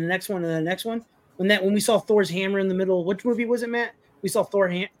one and then the next one and the next one, when we saw Thor's hammer in the middle, which movie was it, Matt? We saw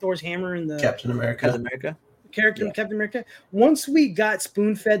Thor's hammer in the Captain America character in Captain America. Once we got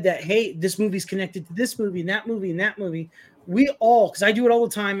spoon fed that, hey, this movie's connected to this movie and that movie and that movie, we all, because I do it all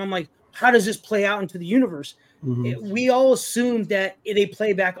the time, I'm like, how does this play out into the universe? We all assumed that they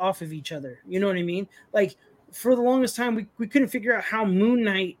play back off of each other. You know what I mean? Like for the longest time, we couldn't figure out how Moon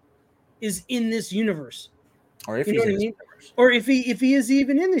Knight is in this universe, or if he's in this universe, or if he is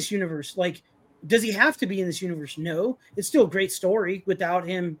even in this universe. Like, does he have to be in this universe? No, it's still a great story without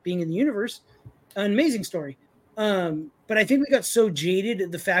him being in the universe. An amazing story. But I think we got so jaded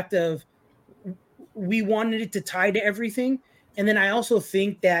at the fact of we wanted it to tie to everything. And then I also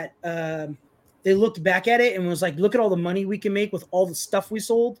think that they looked back at it and was like, look at all the money we can make with all the stuff we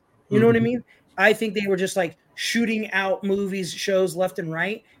sold. You know what I mean? I think they were just like shooting out movies, shows left and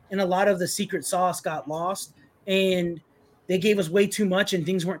right. And a lot of the secret sauce got lost. And they gave us way too much and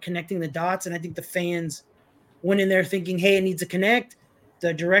things weren't connecting the dots. And I think the fans went in there thinking, hey, it needs to connect.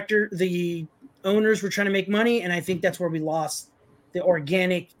 The director, the owners were trying to make money. And I think that's where we lost the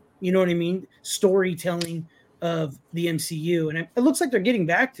organic, you know what I mean, storytelling of the MCU. And it looks like they're getting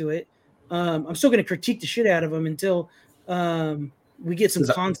back to it. I'm still going to critique the shit out of them until we get some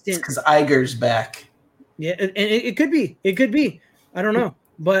constant. Because Iger's back. Yeah, and it could be. It could be. I don't know.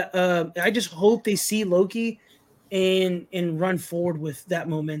 But I just hope they see Loki and run forward with that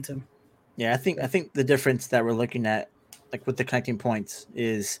momentum. Yeah, I think the difference that we're looking at, like with the connecting points,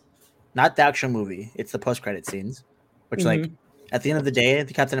 is not the actual movie; it's the post credit scenes, which like at the end of the day,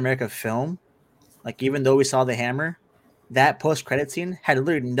 the Captain America film, like even though we saw the hammer, that post credit scene had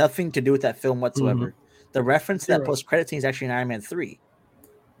literally nothing to do with that film whatsoever. Mm-hmm. The reference to that Zero. post credit scene is actually in Iron Man 3.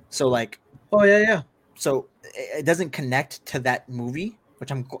 So like, Oh yeah. so it doesn't connect to that movie,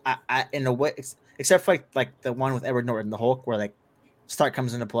 which I in a way, except for like the one with Edward Norton, the Hulk, where like Stark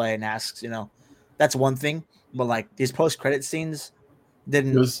comes into play and asks, that's one thing. But like these post credit scenes It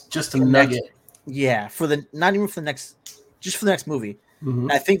didn't was just a connect. nugget. Yeah, for the not even for the next, just for the next movie.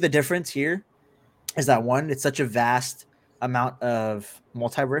 Mm-hmm. I think the difference here is that one, it's such a vast amount of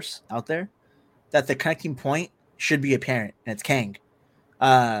multiverse out there that the connecting point should be apparent, and it's Kang.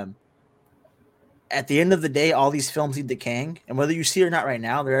 Um, at the end of the day, all these films lead to Kang, and whether you see it or not right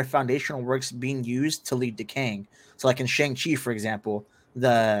now, there are foundational works being used to lead to Kang. So, like in Shang-Chi, for example,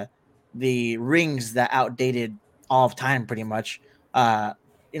 the rings that outdated all of time, pretty much.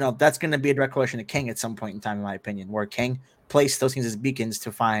 That's going to be a direct correlation to Kang at some point in time, in my opinion, where Kang placed those things as beacons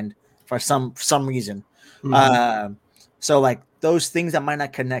to find for some reason. Mm-hmm. So, like those things that might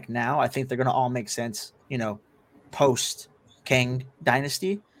not connect now, I think they're going to all make sense, post Kang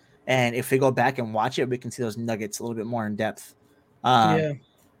Dynasty. And if we go back and watch it, we can see those nuggets a little bit more in depth. Yeah.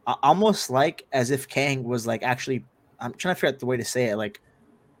 Almost like as if Kang was like actually, I'm trying to figure out the way to say it, like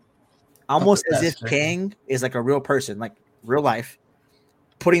almost as if Kang is like a real person, like real life,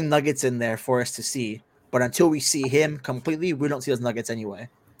 putting nuggets in there for us to see. But until we see him completely, we don't see those nuggets anyway.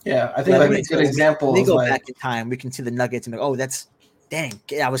 Yeah, I think like a good example. When we go back in time, we can see the nuggets and be like, oh,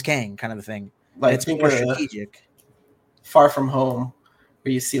 that was Kang, kind of a thing. Like it's more strategic. Far From Home,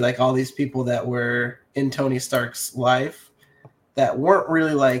 where you see like all these people that were in Tony Stark's life that weren't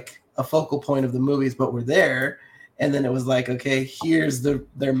really like a focal point of the movies, but were there. And then it was like, okay, here's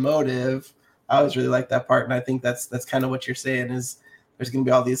their motive. I always really like that part, and I think that's kind of what you're saying is there's going to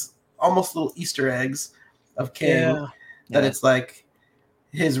be all these almost little Easter eggs of Kang that it's like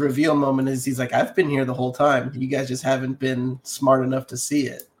his reveal moment is he's like, I've been here the whole time. You guys just haven't been smart enough to see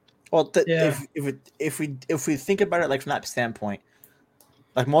it. Well, if we think about it like from that standpoint,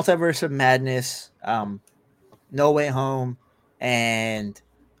 like Multiverse of Madness, No Way Home, and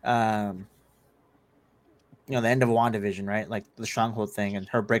the end of WandaVision, right? Like the Stronghold thing and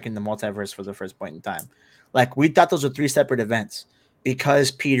her breaking the multiverse for the first point in time. Like we thought those were 3 separate events. Because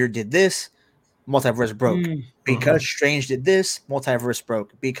Peter did this, multiverse broke. Because Strange did this, multiverse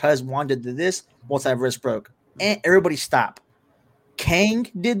broke. Because Wanda did this, multiverse broke. And everybody stop. Kang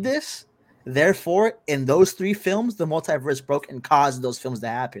did this. Therefore, in those 3 films, the multiverse broke and caused those films to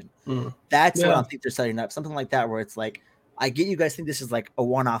happen. That's what I think they're setting up. Something like that, where it's like, I get you guys think this is like a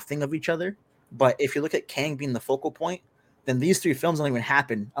one-off thing of each other, but if you look at Kang being the focal point, then these 3 films don't even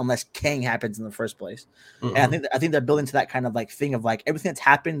happen unless Kang happens in the first place. And I think they're building to that kind of like thing of like everything that's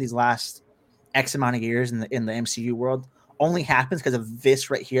happened these last X amount of years in the MCU world only happens because of this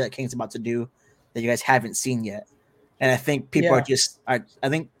right here that Kang's about to do that you guys haven't seen yet. And I think people I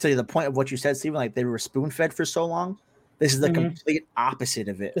think to the point of what you said, Steven, like they were spoon fed for so long. This is the complete opposite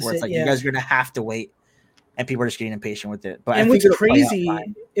of it, where it's like you guys are gonna have to wait, and people are just getting impatient with it. But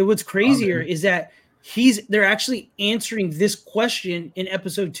what's crazier is that they're actually answering this question in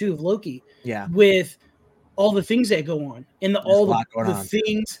episode 2 of Loki. Yeah, with all the things that go on and all the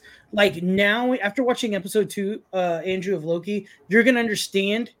things like now after watching episode 2, Andrew, of Loki, you're gonna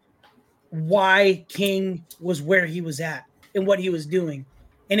understand why King was where he was at and what he was doing,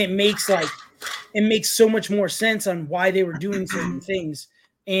 and it makes so much more sense on why they were doing certain things.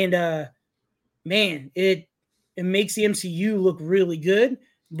 And man, it makes the MCU look really good,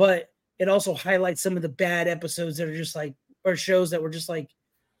 but it also highlights some of the bad episodes that are just like, or shows that were just like,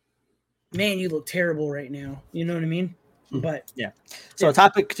 man, you look terrible right now. You know what I mean? But so a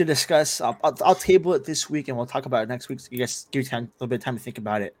topic to discuss. I'll table it this week, and we'll talk about it next week. So you guys give you a little bit of time to think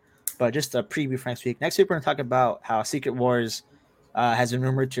about it. But just a preview for next week. Next week, we're going to talk about how Secret Wars has been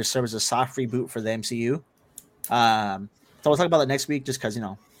rumored to serve as a soft reboot for the MCU. So we'll talk about that next week, just because kind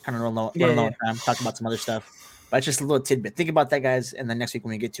of running low on time. Talk about some other stuff, but it's just a little tidbit. Think about that, guys, and then next week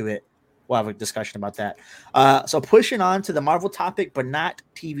when we get to it, we'll have a discussion about that. So pushing on to the Marvel topic, but not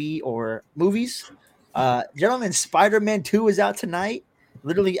TV or movies. Gentlemen, Spider-Man 2 is out tonight.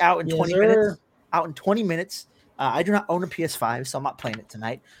 Literally out in 20 minutes. Out in 20 minutes. I do not own a PS5, so I'm not playing it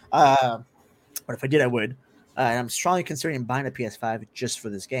tonight. But if I did, I would. And I'm strongly considering buying a PS5 just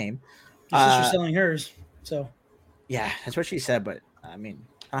for this game. Your sister's selling hers, so yeah, that's what she said. But I mean,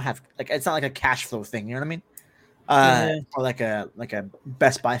 I don't have it's not like a cash flow thing. You know what or like a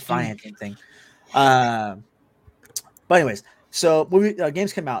Best Buy financing thing. But anyways, so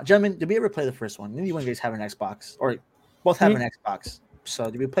games came out. Gentlemen, did we ever play the first one? Maybe one of you guys have an Xbox, or both have an Xbox.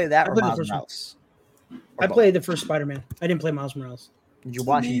 So did we play that or Miles Morales? I played the first Spider-Man. I didn't play Miles Morales. Did you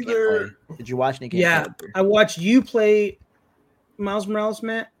watch any gameplay? Did you watch any gameplay? Yeah, I watched you play Miles Morales,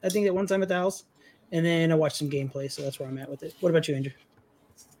 Matt. I think at one time at the house, and then I watched some gameplay. So that's where I'm at with it. What about you, Andrew?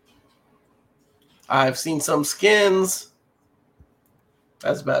 I've seen some skins.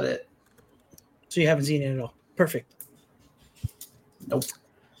 That's about it. So you haven't seen it at all. Perfect. Nope.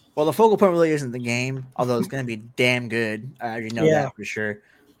 Well, the focal point really isn't the game, although it's going to be damn good. I already know that for sure.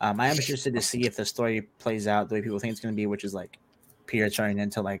 I am interested to see if the story plays out the way people think it's going to be, which is like Peter turning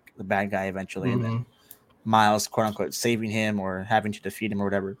into like the bad guy eventually, and then Miles, quote unquote, saving him or having to defeat him or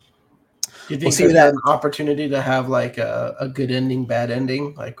whatever. Do you think there's an opportunity to have like a good ending, bad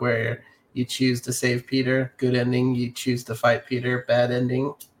ending, like where you choose to save Peter, good ending, you choose to fight Peter, bad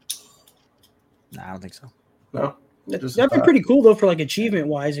ending? No, I don't think so. No? That'd be pretty cool though for like achievement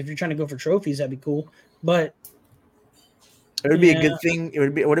wise. If you're trying to go for trophies, that'd be cool. But it would be a good thing.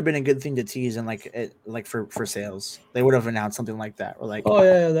 It would have been a good thing to tease and like for sales. They would have announced something like that, or like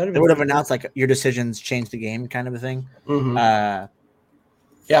they would have announced like your decisions change the game, kind of a thing. Mm-hmm.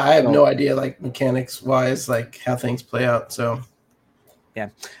 Yeah, I have no idea like mechanics wise, like how things play out. So yeah,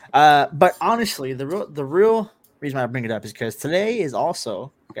 but honestly, the real reason why I bring it up is because today is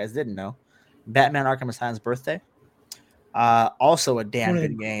also, you guys didn't know, Batman Arkham Asylum's birthday. Also a damn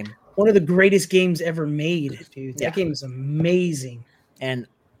good game. One of the greatest games ever made, dude. That game is amazing. And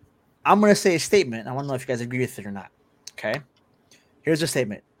I'm going to say a statement. I want to know if you guys agree with it or not. Okay? Here's a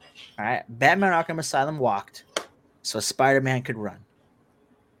statement. All right. Batman Arkham Asylum walked so Spider-Man could run.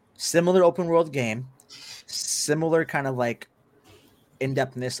 Similar open world game. Similar kind of like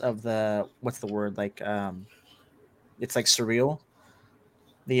in-depthness of the, what's the word? Like, it's like surreal.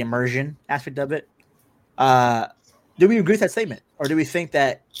 The immersion aspect of it. Do we agree with that statement? Or do we think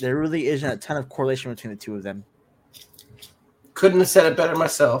that there really isn't a ton of correlation between the two of them? Couldn't have said it better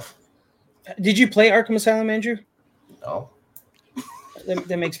myself. Did you play Arkham Asylum, Andrew? No.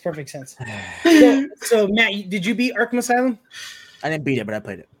 That makes perfect sense. So, Matt, did you beat Arkham Asylum? I didn't beat it, but I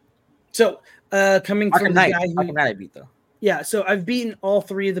played it. So, coming from the guy who... Arkham Knight I beat, though. Yeah, so I've beaten all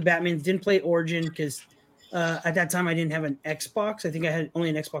three of the Batmans. Didn't play Origin because at that time I didn't have an Xbox. I think I had only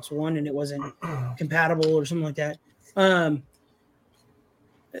an Xbox One, and it wasn't compatible or something like that.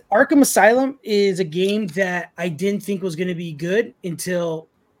 Arkham Asylum is a game that I didn't think was going to be good until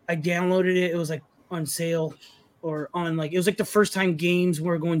I downloaded it. It was like on sale or on like, it was like the first time games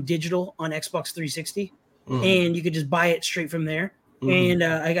were going digital on Xbox 360 and you could just buy it straight from there. And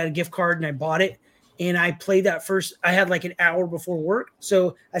I got a gift card and I bought it and I played that first. I had like an hour before work.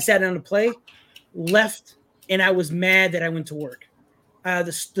 So I sat down to play, left, and I was mad that I went to work.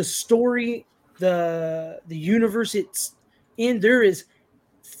 The story, the universe it's in, there is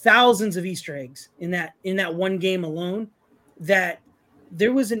thousands of Easter eggs in that one game alone. That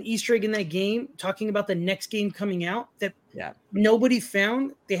there was an Easter egg in that game talking about the next game coming out that nobody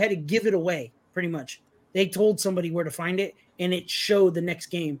found. They had to give it away pretty much. They told somebody where to find it and it showed the next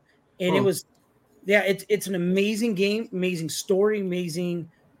game. And it was, it's an amazing game, amazing story, amazing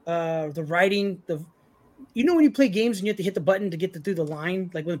the writing, you know when you play games and you have to hit the button to get through the line,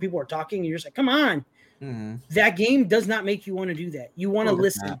 like when people are talking, and you're just like, come on. That game does not make you want to do that. You want to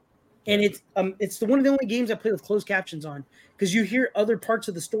listen. And it's one of the only games I play with closed captions on because you hear other parts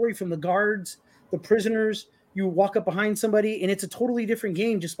of the story from the guards, the prisoners. You walk up behind somebody, and it's a totally different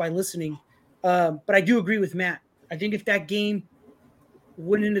game just by listening. But I do agree with Matt. I think if that game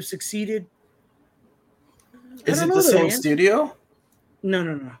wouldn't have succeeded, is it the same studio? No.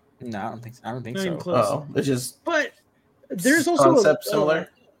 No, I don't think so. I don't think Not so. even close. Oh, it's just. But there's also concept similar.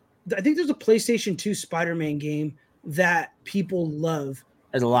 I think there's a PlayStation 2 Spider-Man game that people love.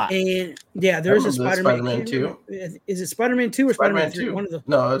 There's a lot. And there's a Spider-Man 2. Is it Spider-Man 2 or Spider-Man 3? 2. One of the,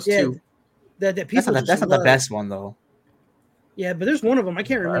 no, it's 2. That people that's not the best one though. Yeah, but there's one of them. I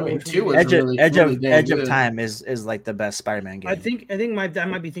can't remember. Which 2 was Edge of Time is like the best Spider-Man game. I think I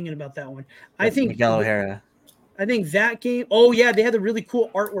might be thinking about that one. Miguel O'Hara. I think that game. Oh yeah, they had the really cool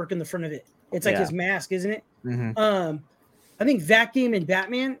artwork in the front of it. It's like his mask, isn't it? I think that game and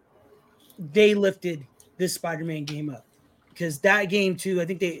Batman, they lifted this Spider-Man game up because that game too. I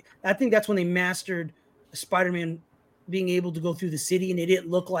think that's when they mastered Spider-Man being able to go through the city and it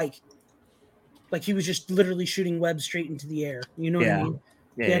didn't look like he was just literally shooting webs straight into the air. You know what I mean?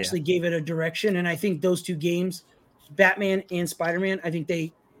 They actually gave it a direction, and I think those two games, Batman and Spider-Man, I think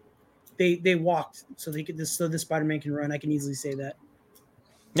they walked so this Spider-Man can run. I can easily say that.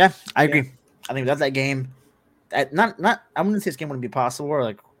 Yeah, I agree. I think without that game, not I wouldn't say this game wouldn't be possible or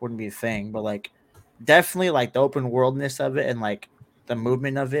like wouldn't be a thing, but like definitely like the open worldness of it and like the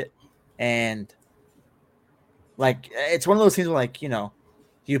movement of it, and like it's one of those things where like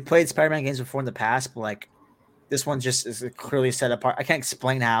you played Spider-Man games before in the past, but like this one just is clearly set apart. I can't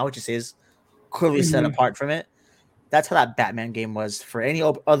explain how, it just is clearly set apart from it. That's how that Batman game was for any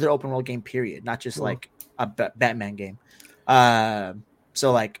other open world game, period, not just like a Batman game.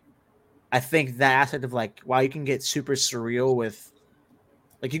 So like I think that aspect of like, wow, you can get super surreal with,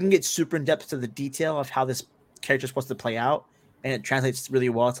 like, you can get super in depth to the detail of how this character is supposed to play out, and it translates really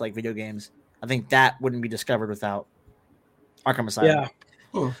well to like video games. I think that wouldn't be discovered without Arkham Asylum.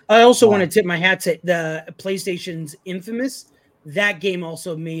 Yeah. I also want to tip my hat to the PlayStation's Infamous. That game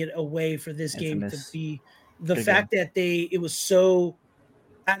also made a way for this game to be the Good fact game. That it was so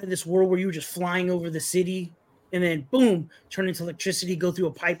out of this world where you were just flying over the city and then boom, turn into electricity, go through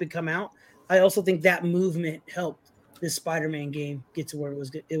a pipe and come out. I also think that movement helped this Spider-Man game get to where it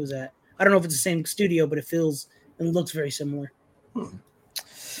was at. I don't know if it's the same studio, but it feels and looks very similar.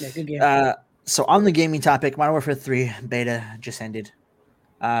 Yeah, good game. So on the gaming topic, Modern Warfare 3 beta just ended.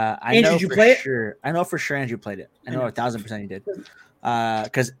 Andrew, did you play it? I know for sure Andrew played it. I know 1,000% he did.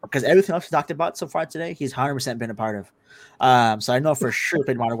 Because everything else we talked about so far today, he's 100% been a part of. So I know for sure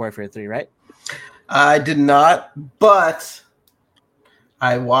played Modern Warfare 3, right? I did not, but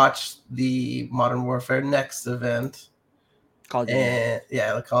I watched the Modern Warfare Next event. Call of Duty.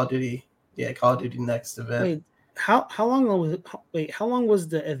 The Call of Duty. Yeah, Call of Duty Next event. Wait, how long was it? Wait, how long was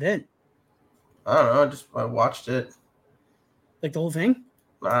the event? I don't know. I watched it. Like the whole thing?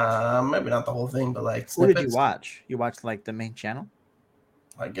 Maybe not the whole thing, but like snippets. What did you watch? You watched like the main channel?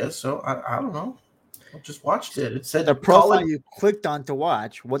 I guess so. I don't know. I just watched it. It said the profile you clicked on to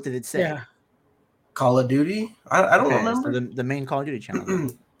watch. What did it say? Yeah. Call of Duty. I don't remember so the main Call of Duty channel.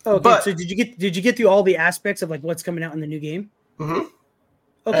 Okay, so did you get through all the aspects of like what's coming out in the new game? Mm-hmm.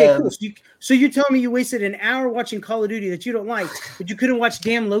 Okay, cool. So you're telling me you wasted an hour watching Call of Duty that you don't like, but you couldn't watch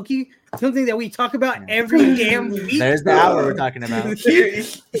damn Loki? Something that we talk about every damn week. There's the hour we're talking about.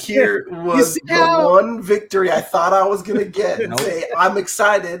 Here was the one victory I thought I was gonna get and say I'm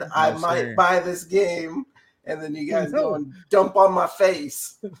excited. I might buy this game, and then you guys go and dump on my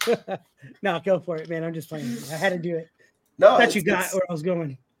face. No, go for it, man. I'm just playing. I had to do it. No, that you got where I was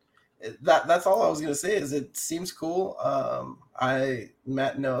going. That's all I was gonna say. Is it seems cool.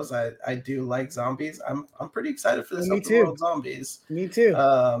 Matt knows I do like zombies. I'm pretty excited for this open world zombies. Me too.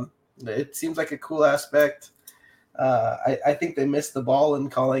 It seems like a cool aspect. I think they missed the ball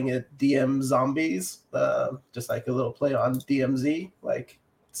in calling it DM Zombies, just like a little play on DMZ, like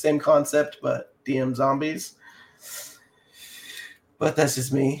same concept but DM Zombies. But that's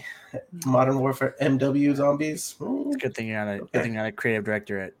just me. Modern Warfare MW Zombies. It's a good thing you're not a creative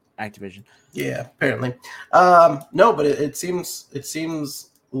director at Activision. Yeah, apparently. No, but it seems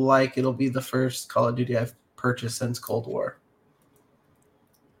like it'll be the first Call of Duty I've purchased since Cold War.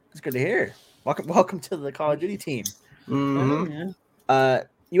 It's good to hear. Welcome to the Call of Duty team. Mm-hmm.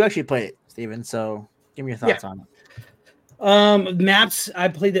 You actually played it, Steven, so give me your thoughts on it. Maps. I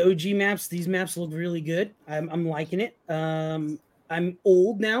played the OG maps. These maps look really good. I'm liking it. I'm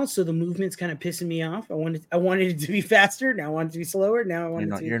old now, so the movement's kind of pissing me off. I wanted it to be faster. Now I want it to be slower. Now I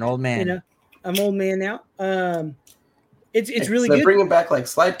want it to. You're an old man. I'm old man now. It's really good. They're bringing back like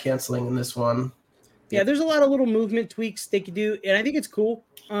slide canceling in this one. Yeah, there's a lot of little movement tweaks they could do, and I think it's cool.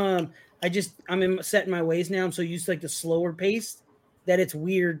 I'm set in my ways now. I'm so used to like the slower pace that it's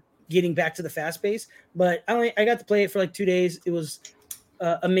weird getting back to the fast pace. But I got to play it for like 2 days. It was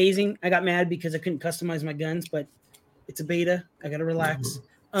amazing. I got mad because I couldn't customize my guns, but it's a beta. I got to relax.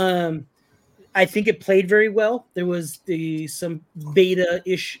 Mm-hmm. I think it played very well. There was some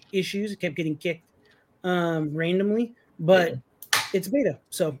beta-ish issues. It kept getting kicked randomly, but it's beta.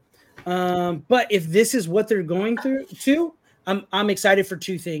 So, but if this is what they're going through to, I'm excited for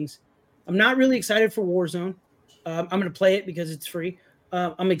two things. I'm not really excited for Warzone. I'm going to play it because it's free.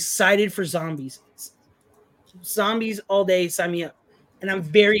 I'm excited for zombies. Zombies all day. Sign me up. And I'm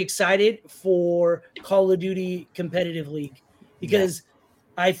very excited for Call of Duty Competitive League because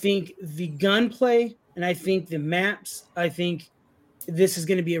I think the gunplay and I think the maps, I think this is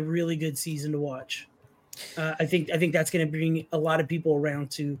going to be a really good season to watch. I think that's going to bring a lot of people around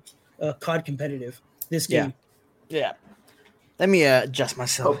to COD Competitive this game. Yeah. Let me adjust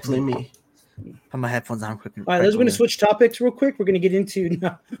myself. Hopefully me. Put my headphones on quick. All right, let's going to switch topics real quick. We're going to get into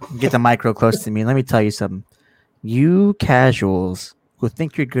get the micro close to me. Let me tell you something. You casuals who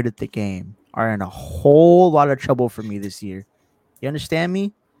think you're good at the game are in a whole lot of trouble for me this year. You understand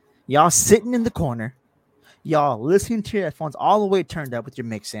me? Y'all sitting in the corner, y'all listening to your headphones all the way turned up with your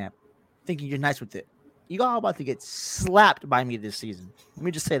mix amp, thinking you're nice with it. You all about to get slapped by me this season. Let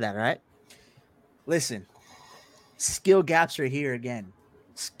me just say that, all right? Listen, skill gaps are here again.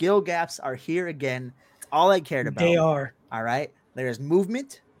 Skill gaps are here again. It's all I cared about. They are. All right. There's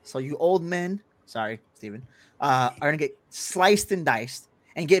movement. So you old men, sorry, Steven, are going to get sliced and diced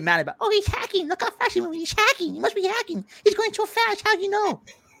and get mad about, oh, he's hacking. Look how fast he's hacking. He must be hacking. He's going so fast. How do you know?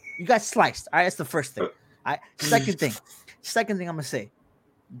 You got sliced. All right. That's the first thing. All right. Second thing I'm going to say,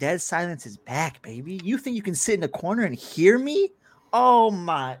 dead silence is back, baby. You think you can sit in the corner and hear me? Oh,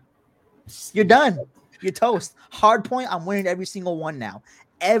 my. You're done. You're toast. Hard point, I'm winning every single one now.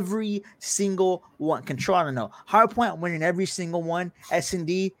 Every single one. Control, I don't know. Hard point, I'm winning every single one.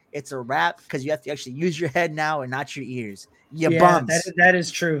 S&D, it's a wrap because you have to actually use your head now and not your ears. You bums. That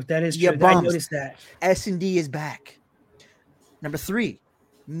is true. That is true. Bums. I noticed that. S&D is back. Number 3,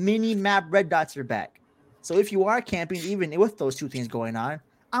 mini map red dots are back. So if you are camping, even with those two things going on,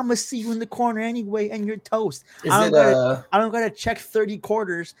 I'm gonna see you in the corner anyway, and you're toast. I don't gotta check 30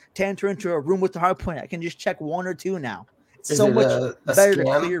 quarters to enter into a room with the hard point. I can just check 1 or 2 now. It's so much better to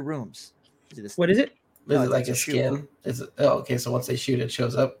clear rooms. What is it? Is it like a skin? Is it? Oh, okay. So once they shoot, it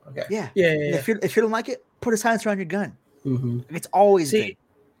shows up. Okay. Yeah. If you don't like it, put a silencer on your gun. Mm-hmm. It's always good.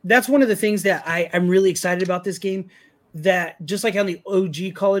 That's one of the things that I'm really excited about this game. That just like on the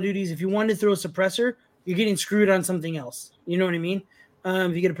OG Call of Duties, if you wanted to throw a suppressor, you're getting screwed on something else. You know what I mean?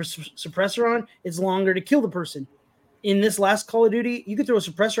 If you get a suppressor on, it's longer to kill the person. In this last Call of Duty, you could throw a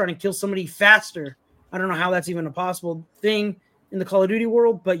suppressor on and kill somebody faster. I don't know how that's even a possible thing in the Call of Duty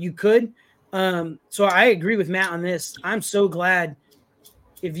world, but you could. So I agree with Matt on this. I'm so glad.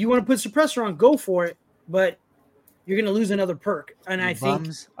 If you want to put suppressor on, go for it, but you're going to lose another perk. And Your I think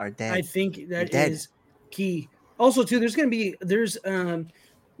bums are dead. I think that is key. Also, too, the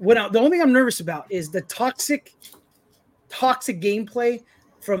only thing I'm nervous about is the toxic gameplay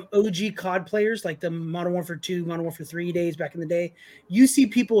from OG COD players, like the Modern Warfare 2, Modern Warfare 3 days back in the day. You see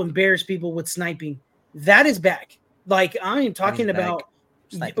people embarrass people with sniping. That is back. Like, I am talking about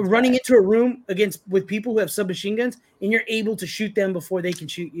running into a room with people who have submachine guns, and you're able to shoot them before they can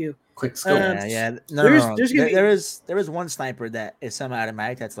shoot you. Quick scope. No. There was one sniper that is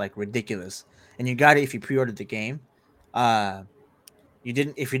semi-automatic that's like ridiculous, and you got it if you pre-ordered the game. If you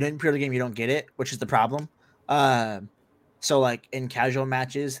didn't pre-order the game, you don't get it, which is the problem. So like in casual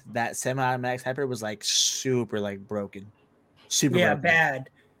matches, that semi-automatic sniper was like super like broken, broken. Bad.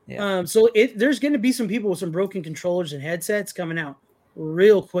 Yeah. So there's going to be some people with some broken controllers and headsets coming out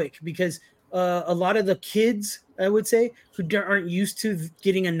real quick because a lot of the kids, I would say, who aren't used to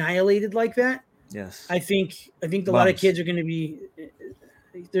getting annihilated like that. Yes. I think a lot of kids are going to be.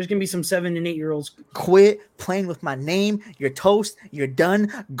 There's going to be some 7 and 8 year olds. Quit playing with my name. You're toast. You're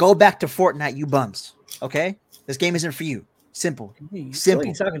done. Go back to Fortnite, you bums. Okay? This game isn't for you. Simple. Simple. Simple. Like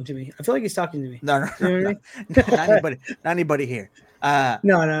he's talking to me. I feel like he's talking to me. No. Not anybody here.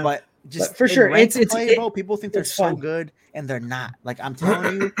 No. But just for sure, it's people think they're so good and they're not. Like I'm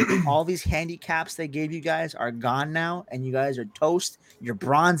telling you, all these handicaps they gave you guys are gone now, and you guys are toast. You're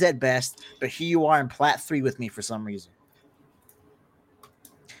bronze at best, but here you are in plat 3 with me for some reason.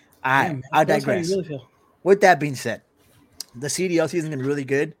 I digress. Really feel. With that being said, the CDL season is going to be really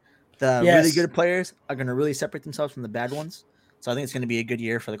good. The really good players are going to really separate themselves from the bad ones. So I think it's going to be a good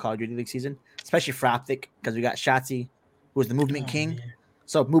year for the Call of Duty League season, especially for Optic, because we got Shotzi, who is the movement king. Man.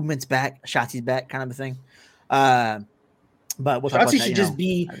 So movement's back, Shotzi's back, kind of a thing. But we'll talk about that, should just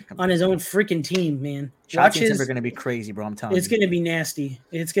be on his own freaking team, man. Shotzi and Timber are going to be crazy, bro. I'm telling you. It's going to be nasty.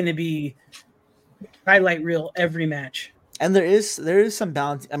 It's going to be highlight reel every match. And there is some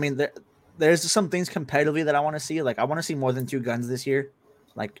balance. I mean, there's some things competitively that I want to see. Like I want to see more than 2 guns this year.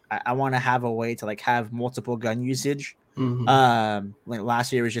 Like I want to have a way to like have multiple gun usage. Mm-hmm. Like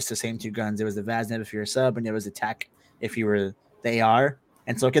last year it was just the same 2 guns. It was the Vaznev if you're a sub, and it was the Tech if you were the AR.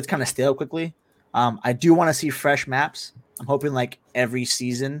 And so it gets kind of stale quickly. I do want to see fresh maps. I'm hoping like every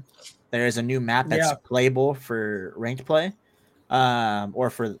season there is a new map that's playable for ranked play, or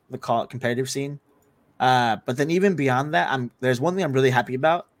for the competitive scene. But then even beyond that, there's one thing I'm really happy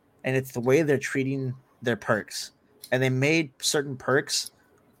about, and it's the way they're treating their perks. And they made certain perks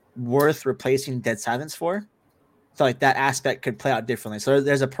worth replacing dead silence for. So like that aspect could play out differently. So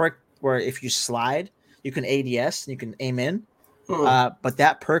there's a perk where if you slide, you can ADS and you can aim in. But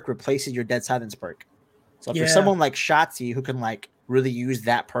that perk replaces your dead silence perk. So if you're someone like Shotzi who can like really use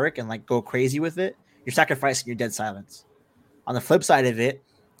that perk and like go crazy with it, you're sacrificing your dead silence. On the flip side of it,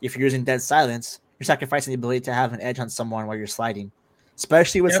 if you're using dead silence, you're sacrificing the ability to have an edge on someone while you're sliding,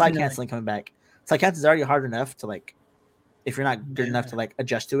 especially with slide canceling coming back. Slide cancel is already hard enough to like, if you're not good enough to like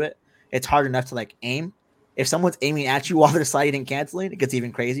adjust to it, it's hard enough to like aim. If someone's aiming at you while they're sliding and canceling, it gets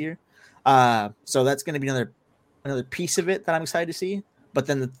even crazier. So that's going to be another piece of it that I'm excited to see. But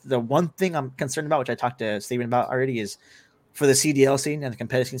then the one thing I'm concerned about, which I talked to Steven about already, is for the CDL scene and the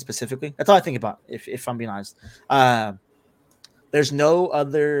competitive scene specifically. That's all I think about, if I'm being honest. There's no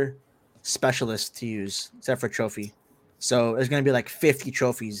other specialist to use except for trophy. So there's going to be like 50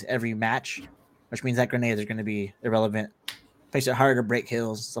 trophies every match, which means that grenades are going to be irrelevant. Makes it harder to break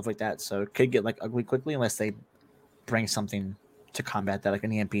hills, stuff like that. So it could get like ugly quickly unless they bring something to combat that, like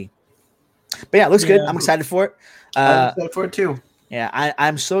an EMP. But yeah, it looks good. I'm excited for it. I'm excited for it too. Yeah,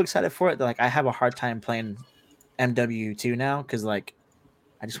 I'm so excited for it that like I have a hard time playing MW2 now because like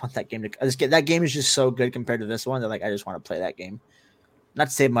I just want that game to. That game is just so good compared to this one that like I just want to play that game. Not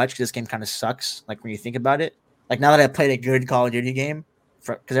to say much because this game kind of sucks. Like when you think about it, like now that I played a good Call of Duty game,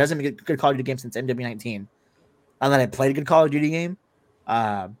 because there hasn't been a good Call of Duty game since MW19. Now that I played a good Call of Duty game,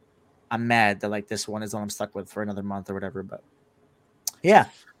 I'm mad that like this one is the one I'm stuck with for another month or whatever. But yeah.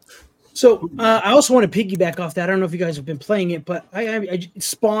 So I also want to piggyback off that. I don't know if you guys have been playing it, but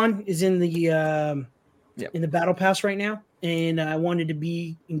Spawn is in the in the Battle Pass right now, and I wanted to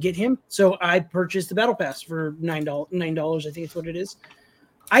be and get him, so I purchased the Battle Pass for $9. I think it's what it is.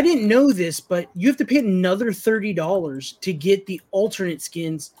 I didn't know this, but you have to pay another $30 to get the alternate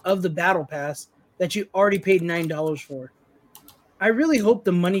skins of the Battle Pass that you already paid $9 for. I really hope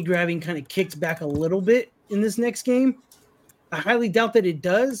the money grabbing kind of kicks back a little bit in this next game. I highly doubt that it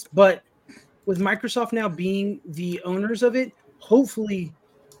does, but with Microsoft now being the owners of it, hopefully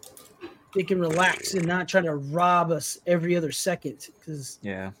they can relax and not try to rob us every other second. Because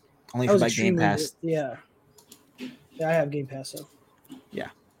only if you buy Game Pass. Yeah, I have Game Pass, so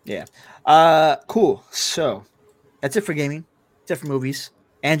yeah. Cool. So that's it for gaming. That's it for movies.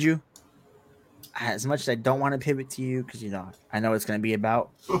 Andrew, as much as I don't want to pivot to you because I know it's going to be about.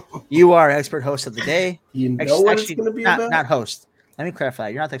 You are expert host of the day. You know what it's going to be about? Not host. Let me clarify.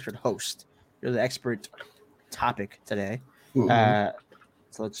 You're not the expert host. You're the expert topic today. Mm-hmm.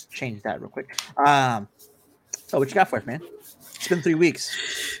 So let's change that real quick. So what you got for us, man? It's been 3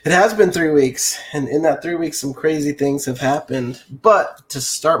 weeks. It has been 3 weeks, and in that 3 weeks, some crazy things have happened. But to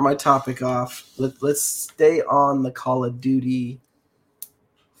start my topic off, let's stay on the Call of Duty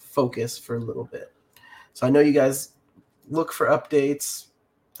focus for a little bit. So I know you guys look for updates.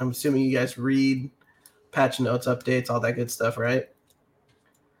 I'm assuming you guys read patch notes, updates, all that good stuff, right?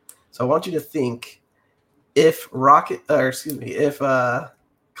 So I want you to think if Call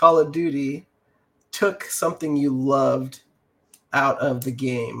of Duty took something you loved out of the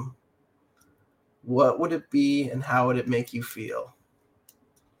game, what would it be and how would it make you feel?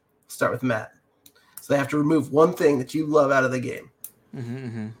 Start with Matt. So they have to remove one thing that you love out of the game.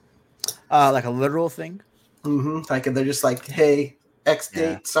 Like a literal thing? Like they're just like, hey, X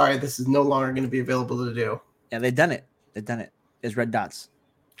date, sorry, this is no longer going to be available to do. Yeah, they've done it. It's red dots.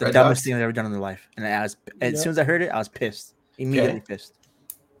 The dumbest thing they've ever done in their life. And as soon as I heard it, I was pissed. Immediately pissed.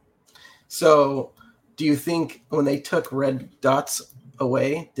 So do you think when they took red dots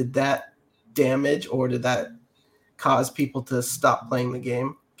away, did that damage or did that cause people to stop playing the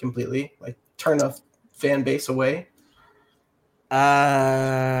game completely? Like turn a fan base away?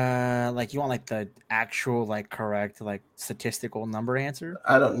 Like you want like the actual like correct like statistical number answer?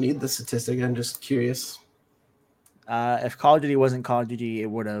 I don't need the statistic. I'm just curious. If Call of Duty wasn't Call of Duty, it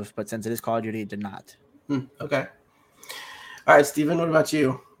would have. But since it is Call of Duty, it did not. Okay. All right, Steven, what about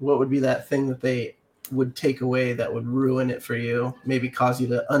you? What would be that thing that they would take away that would ruin it for you? Maybe cause you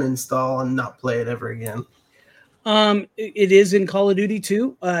to uninstall and not play it ever again? It is in Call of Duty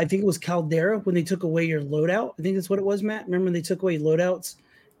too. I think it was Caldera when they took away your loadout. I think that's what it was, Matt. Remember when they took away loadouts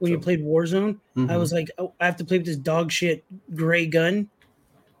when you played Warzone? I was like, oh, I have to play with this dog shit gray gun.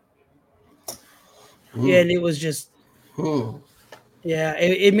 Yeah, and it was just yeah,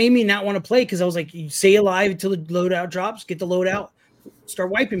 it made me not want to play because I was like, you stay alive until the loadout drops, get the loadout, start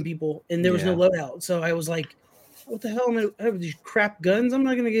wiping people, and there was no loadout. So I was like, what the hell am I have these crap guns? I'm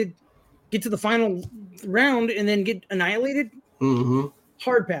not gonna get to the final round and then get annihilated.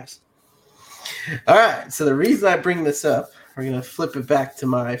 Hard pass. All right. So the reason I bring this up, we're going to flip it back to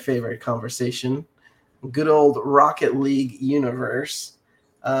my favorite conversation. Good old Rocket League universe.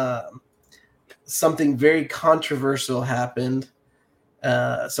 Something very controversial happened.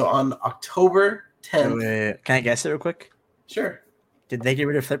 So on October 10th. Can I guess it real quick? Sure. Did they get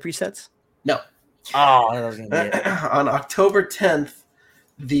rid of flip resets? No. Oh, that was going to be it. On October 10th,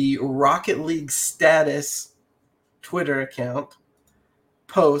 the Rocket League status Twitter account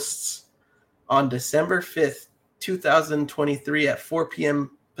posts on December 5th, 2023 at 4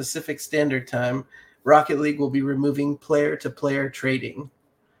 p.m. Pacific Standard Time, Rocket League will be removing player-to-player trading.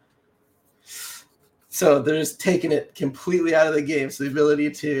 So they're just taking it completely out of the game. So the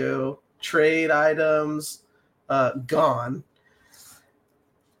ability to trade items gone.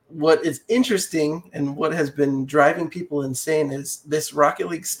 What is interesting and what has been driving people insane is this Rocket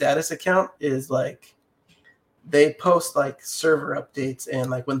League status account is like they post like server updates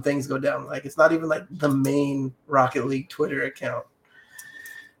and like when things go down. Like it's not even like the main Rocket League Twitter account.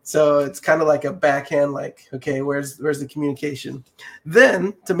 So it's kind of like a backhand, like, okay, where's the communication?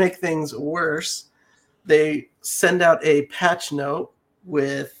 Then to make things worse, they send out a patch note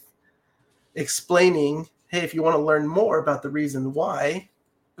with explaining, hey, if you want to learn more about the reason why,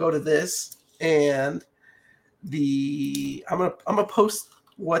 go to this. And I'm gonna post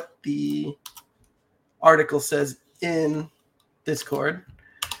what the article says in Discord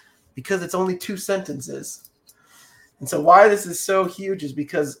because it's only 2 sentences. And so why this is so huge is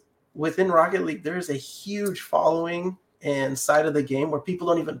because within Rocket League, there is a huge following and side of the game where people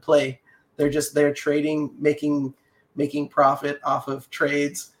don't even play. They're just there trading, making profit off of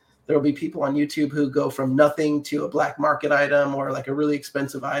trades. There will be people on YouTube who go from nothing to a black market item or like a really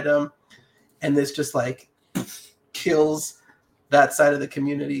expensive item. And this just like kills that side of the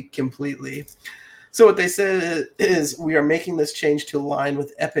community completely. So what they said is we are making this change to align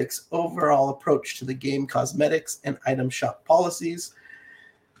with Epic's overall approach to the game cosmetics and item shop policies.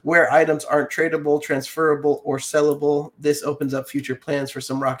 Where items aren't tradable, transferable, or sellable, this opens up future plans for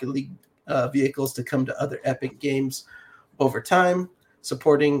some Rocket League vehicles to come to other Epic games over time,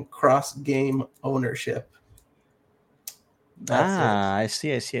 supporting cross-game ownership. I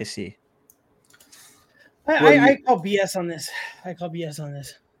see. I call BS on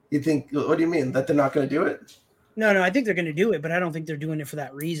this. You think, what do you mean? That they're not going to do it? No, I think they're going to do it, but I don't think they're doing it for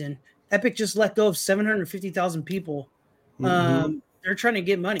that reason. Epic just let go of 750,000 people. Mm-hmm. They're trying to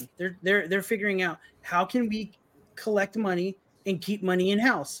get money. They're figuring out how can we collect money and keep money in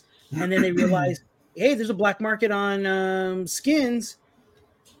house. And then they realize, hey, there's a black market on skins.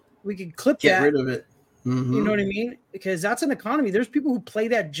 We could clip Get that. rid of it. Mm-hmm. You know what I mean? Because that's an economy. There's people who play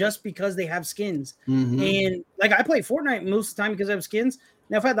that just because they have skins. Mm-hmm. And like I play Fortnite most of the time because I have skins.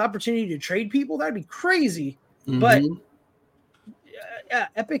 Now, if I had the opportunity to trade people, that'd be crazy. Mm-hmm. But yeah,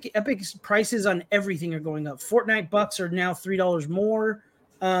 Epic's prices on everything are going up. Fortnite bucks are now $3 more.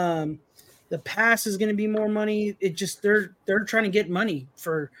 The pass is going to be more money. It just they're trying to get money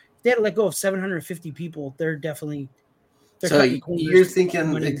for. They had to let go of 750 people. They're definitely. So you're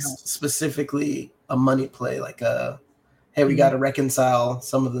thinking specifically a money play, like hey, we got to reconcile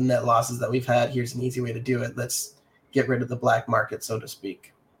some of the net losses that we've had. Here's an easy way to do it. Let's get rid of the black market, so to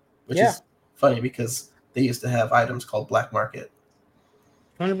speak. Which is funny because they used to have items called black market.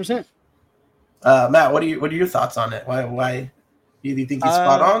 100%. Matt, what are your thoughts on it? Why do you think he's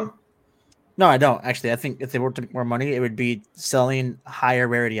spot on? No, I don't actually. I think if they were to make more money, it would be selling higher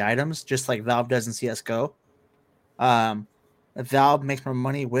rarity items, just like Valve does in CS:GO. If Valve makes more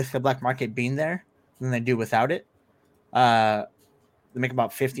money with the black market being there than they do without it. They make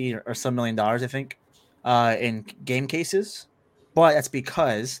about $50 or some $1 million, I think, in game cases, but that's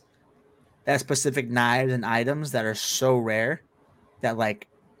because that specific knives and items that are so rare that like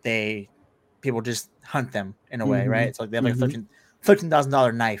people just hunt them in a way, right? It's like they have like a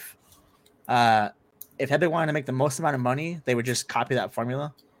 $13,000 knife. If Epic wanted to make the most amount of money, they would just copy that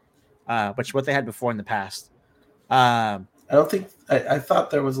formula, which is what they had before in the past. I don't think I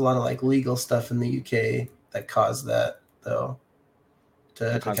thought there was a lot of like legal stuff in the UK that caused that though,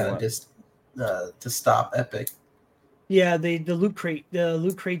 to kind of just to stop Epic. Yeah, the loot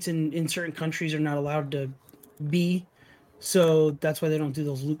crates in certain countries are not allowed to be, so that's why they don't do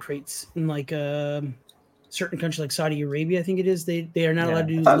those loot crates in like certain countries like Saudi Arabia. I think it is. They are not allowed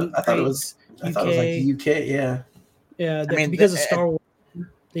to do loot crates. I thought it was like the UK. Yeah. I mean, because of Star Wars.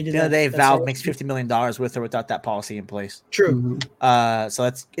 They did the other day, Valve makes $50 million with or without that policy in place. True.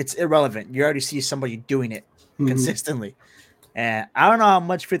 So it's irrelevant. You already see somebody doing it consistently, and I don't know how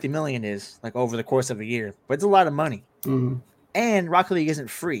much 50 million is like over the course of a year, but it's a lot of money. And Rocket League isn't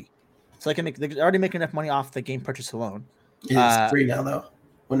free, so they already make enough money off the game purchase alone. It's free now though.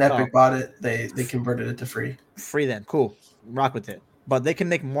 When Epic bought it, they converted it to free. Free then, cool, rock with it. But they can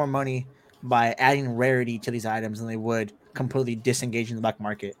make more money by adding rarity to these items than they would completely disengaging the black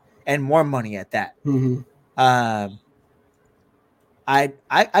market, and more money at that.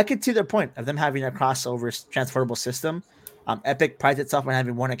 I could see their point of them having a crossover transferable system. Epic prides itself on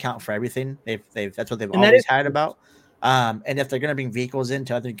having one account for everything. That's what they've always had about. And if they're going to bring vehicles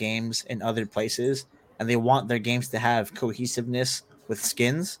into other games in other places, and they want their games to have cohesiveness with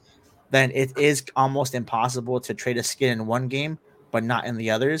skins, then it is almost impossible to trade a skin in one game but not in the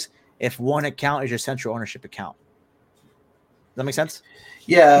others if one account is your central ownership account. Does that make sense?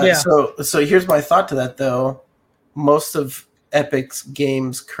 Yeah. So here's my thought to that though. Most of Epic's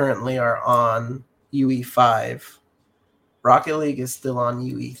games currently are on UE5. Rocket League is still on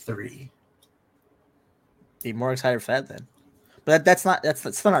UE3. Be more excited for that then. But that's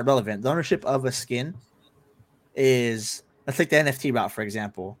still not relevant. The ownership of a skin is, let's take the NFT route for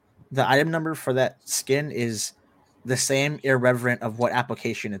example. The item number for that skin is the same irrelevant of what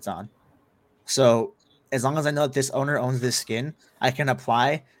application it's on. So as long as I know that this owner owns this skin, I can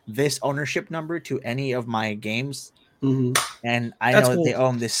apply this ownership number to any of my games, and I That's know that cool. they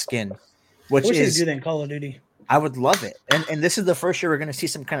own this skin, I which wish they could is do that in Call of Duty. I would love it. And this is the first year we're going to see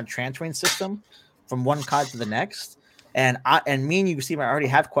some kind of transferring system from one COD to the next. And me and you, Steve, I already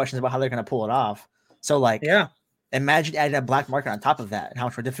have questions about how they're going to pull it off. So like, Yeah. imagine adding a black market on top of that, and how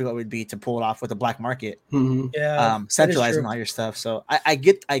much more difficult it would be to pull it off with a black market. Mm-hmm. Yeah, that is centralizing true. all your stuff. So I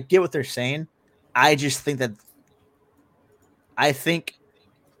get what they're saying. I just think that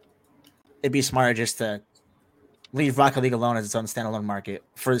it'd be smarter just to leave Rocket League alone as its own standalone market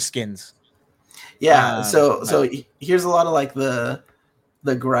for skins. Yeah. So here's a lot of like the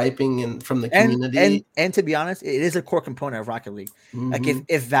griping and from the community. And to be honest, it is a core component of Rocket League. Like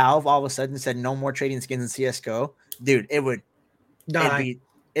if Valve all of a sudden said no more trading skins in CS:GO, dude, it would Die.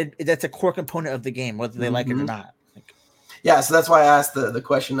 That's a core component of the game, whether they like it or not. Like, yeah, so that's why I asked the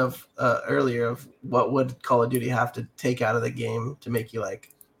question of earlier of what would Call of Duty have to take out of the game to make you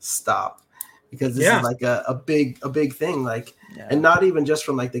like stop, because this is like a big thing, like, and not even just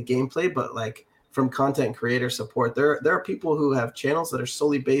from like the gameplay, but like from content creator support. There are people who have channels that are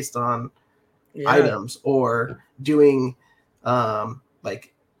solely based on items or doing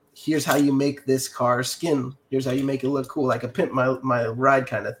like, here's how you make this car skin, here's how you make it look cool, like a pimp my ride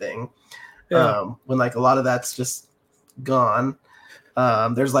kind of thing. When like a lot of that's just gone.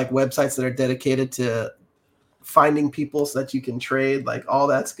 There's like websites that are dedicated to finding people so that you can trade, like all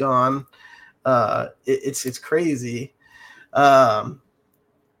that's gone. It's crazy.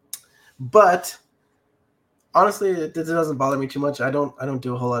 But honestly, it doesn't bother me too much. I don't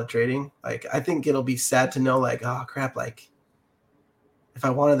do a whole lot of trading. Like, I think it'll be sad to know, like, oh crap, like if I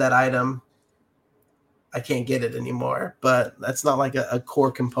wanted that item, I can't get it anymore. But that's not like a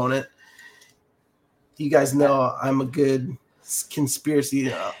core component. You guys know I'm a good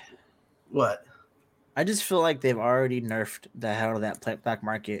conspiracy. What? I just feel like they've already nerfed the hell of that black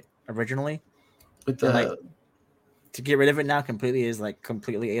market originally. With the like, to get rid of it now completely is like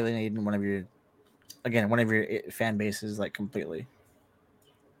completely alienating one of your fan bases, like completely.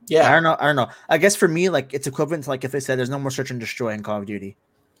 Yeah, I don't know. I guess for me, like, it's equivalent to like if they said there's no more search and destroy in Call of Duty.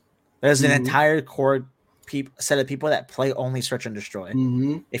 There's an entire core set of people that play only search and destroy.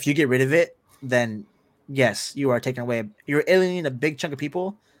 If you get rid of it, then yes, you are taking away. You're alienating a big chunk of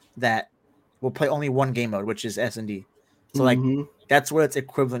people that will play only one game mode, which is S&D. So like that's what it's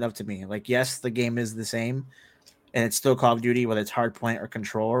equivalent of to me. Like, yes, the game is the same, and it's still Call of Duty, whether it's Hardpoint or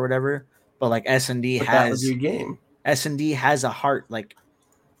Control or whatever. But like S&D that was your game. S&D has a heart. Like,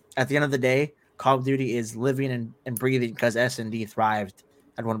 at the end of the day, Call of Duty is living and breathing because S&D thrived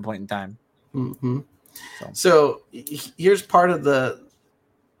at one point in time. So here's part of the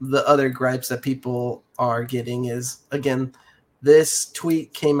other gripes that people are getting is, again, this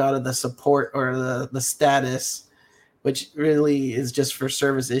tweet came out of the support or the status, which really is just for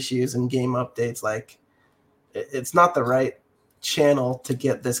service issues and game updates. Like, it's not the right channel to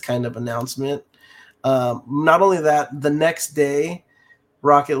get this kind of announcement. Not only that, the next day,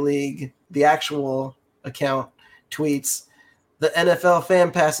 Rocket League, the actual account, tweets, the NFL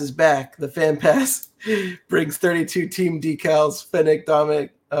Fan Pass is back. The Fan Pass brings 32 team decals, Fennec,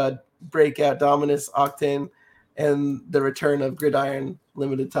 Dominic, Breakout, Dominus, Octane, and the return of Gridiron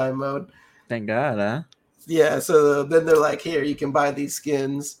limited time mode. Thank God, huh? Yeah, so then they're like, here, you can buy these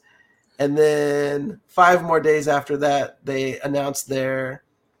skins. And then 5 more days after that, they announced their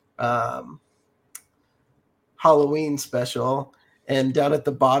Halloween special. And down at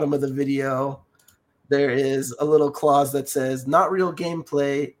the bottom of the video, there is a little clause that says, not real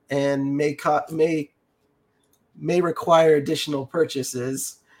gameplay and may require additional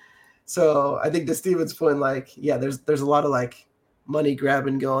purchases. So I think to Steven's point, like, yeah, there's a lot of like money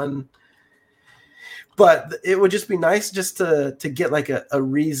grabbing going. But it would just be nice just to get like a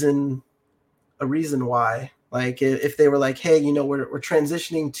reason why. Like, if they were like, hey, you know, we're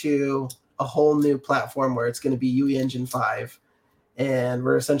transitioning to a whole new platform where it's going to be UE Engine 5, and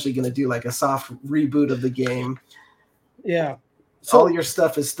we're essentially going to do like a soft reboot of the game. Yeah. So all your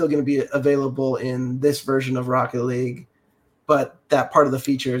stuff is still going to be available in this version of Rocket League, but that part of the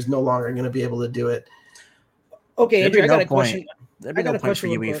feature is no longer going to be able to do it. Okay, Andrew, I got a question. There'd be no point for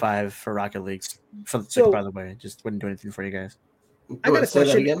UE5 for Rocket League. By the way, just wouldn't do anything for you guys. I got a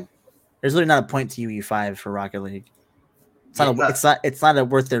question. There's really not a point to UE5 for Rocket League. It's not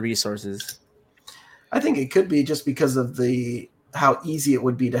worth their resources. I think it could be just because of how easy it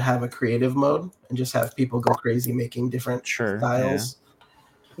would be to have a creative mode and just have people go crazy making different styles.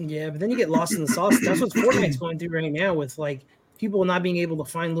 Yeah, but then you get lost in the sauce. That's what Fortnite's going through right now with like people not being able to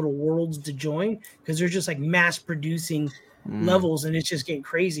find little worlds to join because they're just like mass producing levels and it's just getting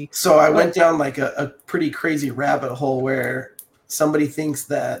crazy. So I went down like a pretty crazy rabbit hole where somebody thinks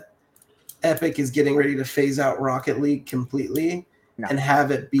that Epic is getting ready to phase out Rocket League completely and have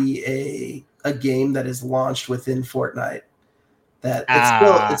it be a game that is launched within Fortnite. That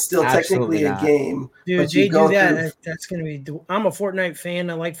it's still technically a game. Dude, but they do that. That's gonna be. I'm a Fortnite fan.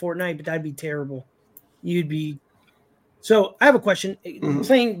 I like Fortnite, but that'd be terrible. You'd be. So I have a question. I'm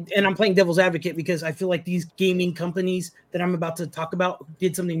playing devil's advocate because I feel like these gaming companies that I'm about to talk about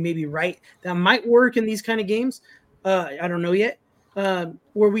did something maybe right that might work in these kind of games. I don't know yet.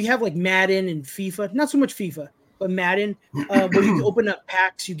 Where we have like Madden and FIFA, not so much FIFA, but Madden, where you open up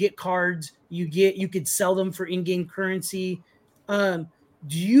packs, you get cards, you could sell them for in-game currency. Do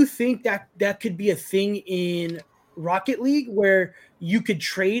you think that could be a thing in Rocket League where you could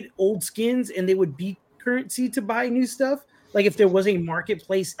trade old skins and they would be currency to buy new stuff? Like if there was a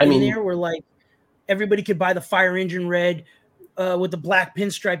marketplace there where like everybody could buy the Fire Engine Red with the black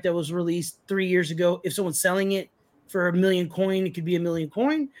pinstripe that was released 3 years ago. If someone's selling it for 1 million coin, it could be 1 million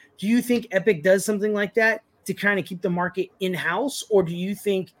coin. Do you think Epic does something like that to kind of keep the market in-house, or do you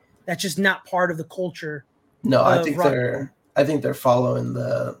think that's just not part of the culture? No, I think they're following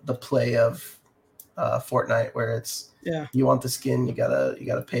the play of Fortnite, where it's you want the skin, you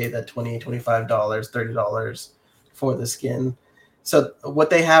gotta pay the $20, $25, $30 for the skin. So what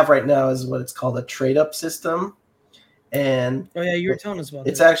they have right now is what it's called a trade up system, and you were telling us about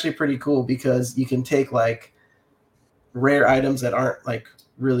it's actually pretty cool because you can take like rare items that aren't like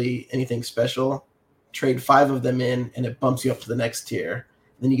really anything special, trade 5 of them in, and it bumps you up to the next tier.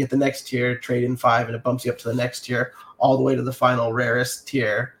 Then you get the next tier, trade in 5, and it bumps you up to the next tier, all the way to the final rarest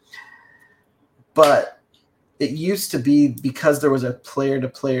tier. But it used to be, because there was a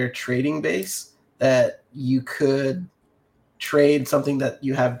player-to-player trading base, that you could trade something that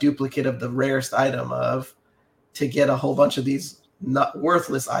you have duplicate of the rarest item of to get a whole bunch of these not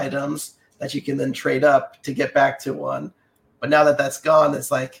worthless items that you can then trade up to get back to one. But now that that's gone,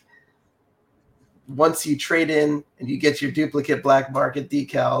 it's like once you trade in and you get your duplicate black market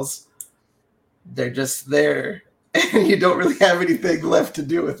decals, they're just there and you don't really have anything left to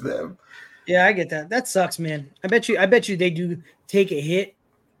do with them. Yeah, I get that. That sucks, man. I bet you they do take a hit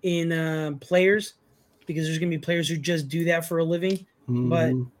in players because there's gonna be players who just do that for a living.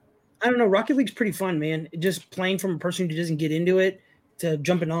 But I don't know. Rocket League's pretty fun, man. Just playing from a person who doesn't get into it to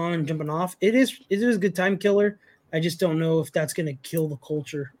jumping on and jumping off. It is a good time killer. I just don't know if that's gonna kill the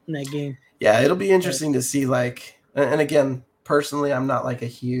culture in that game. Yeah, it'll be interesting to see. Like, and again, personally, I'm not like a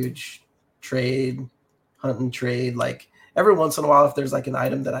huge hunt and trade. Like every once in a while, if there's like an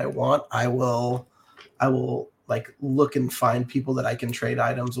item that I want, I will like look and find people that I can trade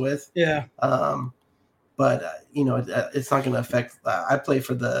items with. Yeah. But it's not going to affect. I play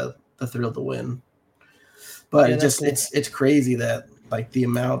for the thrill to win. But it's crazy that like the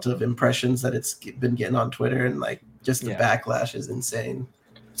amount of impressions that it's been getting on Twitter and like just the backlash is insane.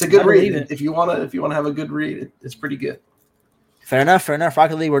 It's a good read. If you want to have a good read, it's pretty good. Fair enough.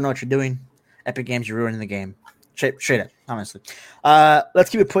 Rocket League, we know what you're doing. Epic Games, you're ruining the game. Straight up, honestly. Let's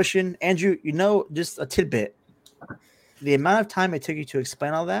keep it pushing. Andrew, just a tidbit. The amount of time it took you to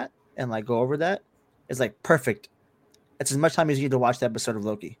explain all that and like go over that is like perfect. It's as much time as you need to watch the episode of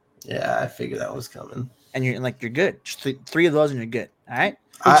Loki. Yeah, I figured that was coming. And you're good. Just 3 of those and you're good. All right?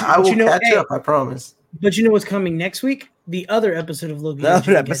 I will catch up, I promise. But you know what's coming next week? The other episode of Loki.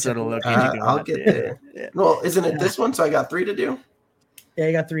 I'll get there. Yeah. Well, isn't it this one? So I got 3 to do? Yeah,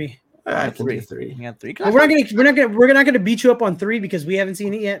 you got 3. I can do 3. You got 3. We're not gonna beat you up on 3 because we haven't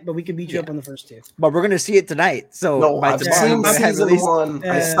seen it yet, but we can beat you up on the first 2. But we're gonna see it tonight. So no, I've seen season 1.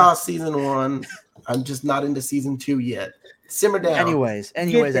 I saw season 1. I'm just not into season 2 yet. Simmer down. Anyways.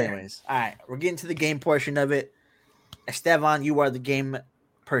 All right, we're getting to the game portion of it. Esteban, you are the game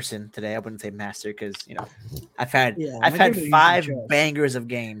person today. I wouldn't say master because I've had 5 bangers of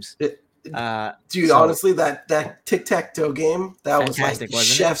games. Dude, honestly, that tic-tac-toe game, that was like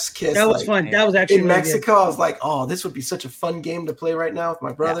chef's kiss. That was fun. That was actually in Mexico. I was like, oh, this would be such a fun game to play right now with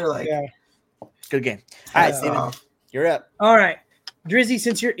my brother. Good game. All right, Steven, you're up. All right, Drizzy,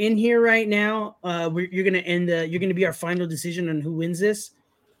 since you're in here right now, you're gonna be our final decision on who wins this.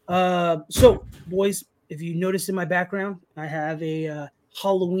 So, boys, if you notice in my background, I have a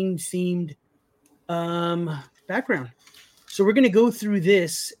Halloween themed background. So we're going to go through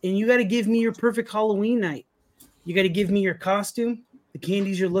this, and you got to give me your perfect Halloween night. You got to give me your costume, the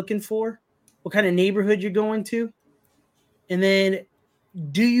candies you're looking for, what kind of neighborhood you're going to, and then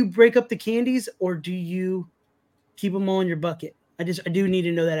do you break up the candies or do you keep them all in your bucket? I do need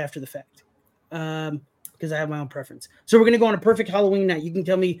to know that after the fact, because I have my own preference. So we're gonna go on a perfect Halloween night. You can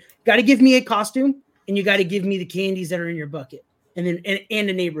tell me, got to give me a costume, and you got to give me the candies that are in your bucket, and then and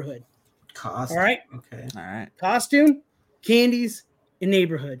a neighborhood. Costume. All right. Okay. All right. Costume, candies, and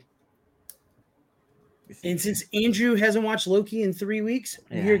neighborhood. And since Andrew hasn't watched Loki in 3 weeks,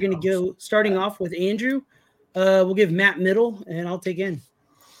 we're going to go starting off with Andrew. We'll give Matt middle, and I'll take in.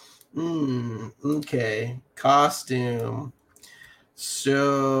 Okay. Costume.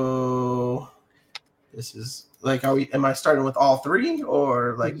 So this is like, am I starting with all three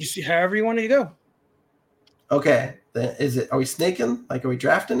or like just however you want to go? Okay. Then are we snaking? Like, are we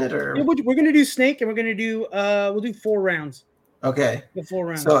drafting it or? Yeah, we're going to do snake, and we're going to do, we'll do 4 rounds. Okay. The 4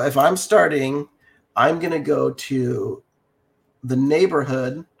 rounds. So if I'm starting, I'm going to go to the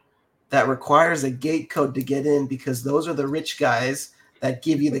neighborhood that requires a gate code to get in because those are the rich guys that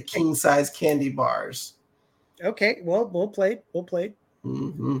give you the king size candy bars. Okay. Well, we'll play.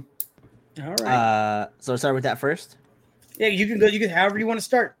 Mm-hmm. All right. So start with that first. Yeah, you can go. You can however you want to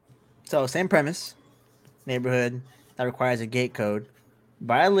start. So same premise, neighborhood that requires a gate code.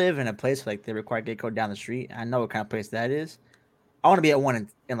 But I live in a place like they require a gate code down the street. I know what kind of place that is. I want to be at one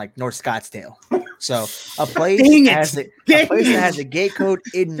in like North Scottsdale. So a place that has a gate code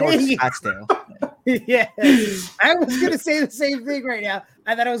in North Scottsdale. Yeah, I was gonna say the same thing right now.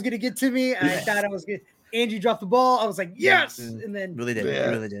 I thought I was gonna get to me. I thought I was good. Andrew dropped the ball. I was like, yes, and then really did. Yeah. He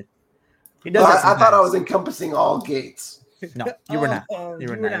really did. He does. Well, I thought I was encompassing all gates. No, you were not. You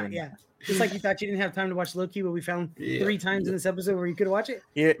were not. Yeah. Just like you thought you didn't have time to watch Loki, but we found 3 times in this episode where you could watch it.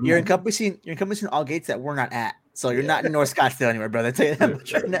 You're encompassing all gates that we're not at. So you're not in North Scottsdale anymore, brother. I'll tell you that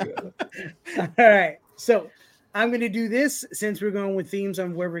much right now. All right. So I'm going to do this since we're going with themes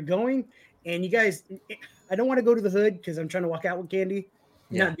on where we're going. And you guys, I don't want to go to the hood because I'm trying to walk out with candy,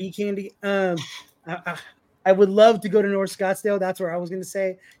 not be candy. I would love to go to North Scottsdale. That's where I was going to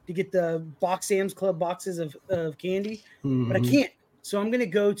say to get the Sam's Club boxes of candy, but I can't. So I'm going to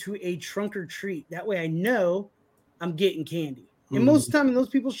go to a trunk or treat. That way I know I'm getting candy. And most of the time when those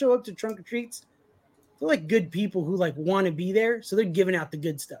people show up to trunk or treats, they're like good people who like want to be there. So they're giving out the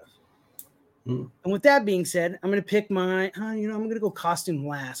good stuff. And with that being said, I'm going to pick I'm going to go costume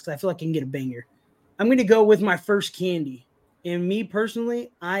last because I feel like I can get a banger. I'm going to go with my first candy. And me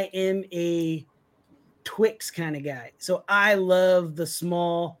personally, I am a Twix kind of guy. So I love the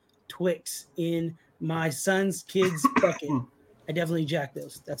small Twix in my son's kids bucket. I definitely jack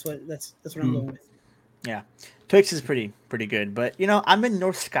those. That's what I'm going with. Yeah. Twix is pretty good. But I'm in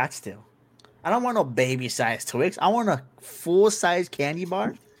North Scottsdale. I don't want no baby size Twix. I want a full size candy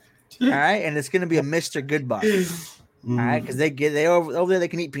bar. All right. And it's gonna be a Mr. Good bar. All right, because they over there they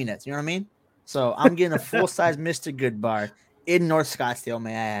can eat peanuts, you know what I mean? So I'm getting a full size Mr. Good bar in North Scottsdale,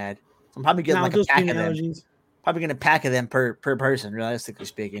 may I add. So I'm probably getting like a pack of them. Probably getting a pack of them per person, realistically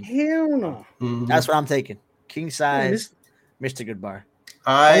speaking. Hell no. That's what I'm taking. King size Mr. Good bar.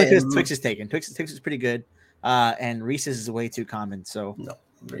 Twix is taken. Twix is pretty good. And Reese's is way too common. So no,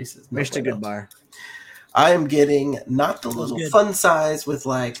 Reese's. Mr. Good bar. I am getting not the little fun size with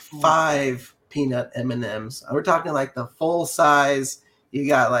like 5 peanut M&Ms. We're talking like the full size. You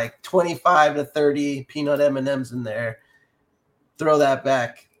got like 25 to 30 peanut M&Ms in there. Throw that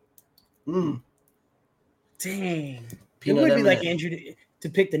back. Dang. Peanut it would be M&M. like Andrew to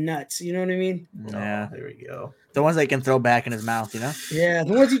pick the nuts. You know what I mean? Yeah. There we go. The ones that he can throw back in his mouth, Yeah,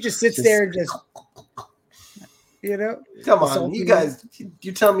 the ones he just sits there and just, Come on, you guys.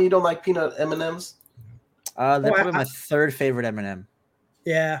 You tell me you don't like peanut M&Ms? They're probably my third favorite M&M.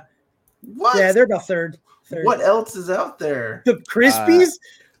 Yeah. What? Yeah, they're about third. What else is out there? The Krispies?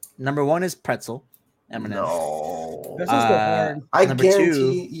 Number 1 is pretzel M&Ms. No. Those go hard. I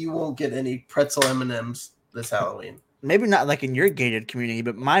guarantee you won't get any pretzel M&Ms this Halloween. Maybe not like in your gated community,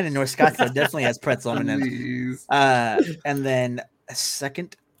 but mine in North Scottsdale definitely has pretzel M&Ms. And then a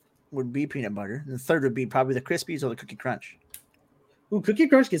second would be peanut butter. And the third would be probably the Krispies or the Cookie Crunch. Ooh, Cookie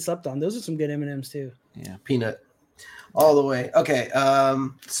Crunch gets slept on. Those are some good M&Ms too. Yeah. Peanut. All the way. Okay.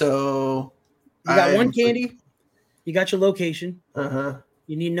 So you got one candy. You got your location. Uh-huh.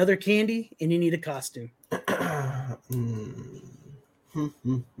 You need another candy, and you need a costume. I'm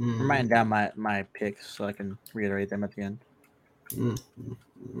writing down my picks so I can reiterate them at the end.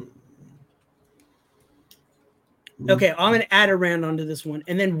 Okay, I'm going to add a round onto this one.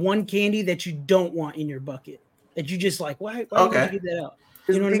 And then one candy that you don't want in your bucket. That you just like, why did you get that out?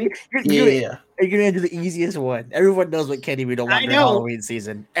 You know what I mean? Yeah. You're gonna do the easiest one. Everyone knows what candy we don't want during Halloween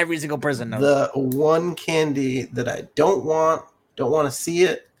season. Every single person knows. The one candy that I don't want to see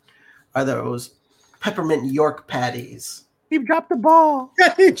it, are those peppermint York patties. He dropped the ball.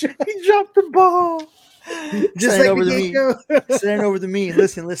 He dropped the ball. Just like the gecko. Send over to me.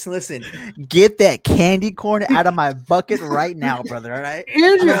 Listen. Get that candy corn out of my bucket right now, brother. All right,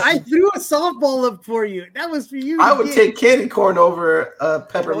 Andrew, I threw a softball up for you. That was for you. I would take candy corn over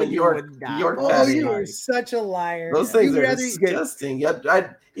peppermint York patty. Oh, you are such a liar. Those things are disgusting.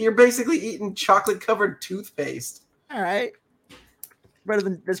 You're basically eating chocolate covered toothpaste. All right,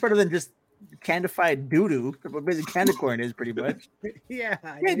 that's better than just candified doo-doo. What basically candy corn is pretty much. Yeah,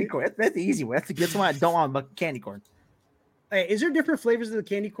 candy corn. That's the easy way. That's one I don't want, but candy corn. Hey, is there different flavors of the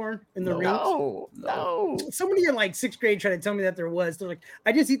candy corn in the rings? No. Somebody in like 6th grade tried to tell me that there was. They're like,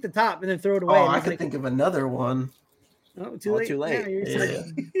 I just eat the top and then throw it away. Oh, I could think of another one. Oh, too late. Too late.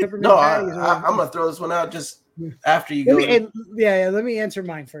 Yeah. No, I'm gonna throw this one out just after you go. Let me answer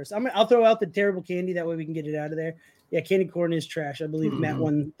mine first. I'll throw out the terrible candy. That way we can get it out of there. Yeah, candy corn is trash. I believe Matt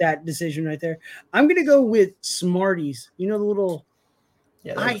won that decision right there. I'm going to go with Smarties. You know, the little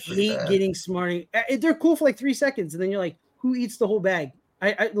 – I hate getting Smarties. They're cool for like 3 seconds, and then you're like, who eats the whole bag?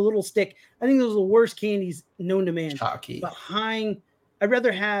 The little stick. I think those are the worst candies known to man. Chalky. I'd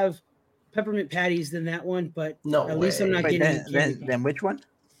rather have peppermint patties than that one, but at least I'm not getting – Then which one?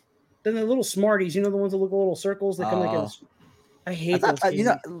 Then the little Smarties. You know, the ones that look like little circles that come like I hate those candies.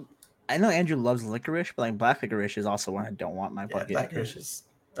 I know Andrew loves licorice, but like black licorice is also one I don't want in my bucket. Black licorice is.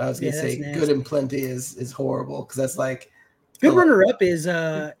 I was gonna say good and plenty is horrible because that's like good runner up is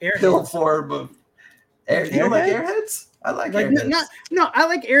Airheads. Pill form of air. You don't like Airheads? I like Airheads. No, I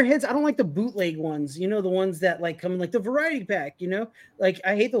like Airheads. I don't like the bootleg ones. You know, the ones that like come in like the variety pack. You know, like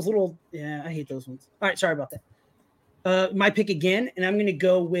I hate those little. Yeah, I hate those ones. All right, sorry about that. My pick again, and I'm gonna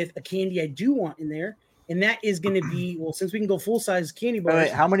go with a candy I do want in there. And that is going to be, well, since we can go full-size candy bars.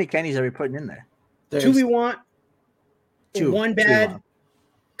 Wait, how many candies are we putting in there? 2 we want. 1 bad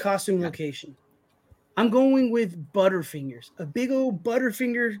costume location. I'm going with Butterfingers. A big old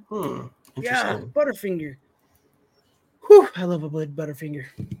Butterfinger. Yeah, Butterfinger. Whew, I love a good Butterfinger.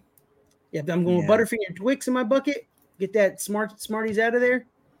 Yeah, I'm going with Butterfinger Twix in my bucket. Get that Smarties out of there.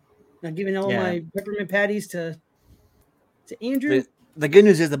 I'm giving all my peppermint patties to Andrew. The good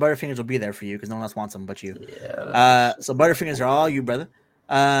news is the Butterfingers will be there for you because no one else wants them but you. Yeah. So Butterfingers are all you, brother.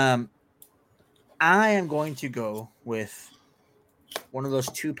 I am going to go with one of those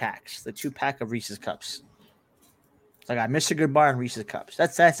 2-packs, the 2-pack of Reese's Cups. So I got Mr. Goodbar and Reese's Cups.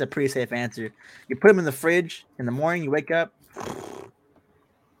 That's a pretty safe answer. You put them in the fridge in the morning, you wake up.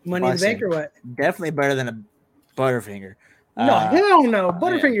 Money in the bank or what? Definitely better than a Butterfinger. No, hell no.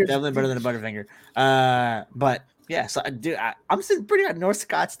 Butterfingers. Definitely better than a Butterfinger. But yeah, so I'm sitting pretty at North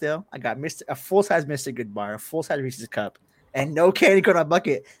Scottsdale. I got a full-size Mr. Goodbar, a full-size Reese's Cup, and no candy corn on my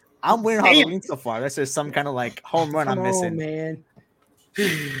bucket. I'm winning Halloween so far. That's just some kind of like home run I'm missing. Man.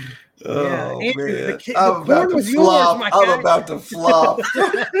 Oh, man. I'm about to flop.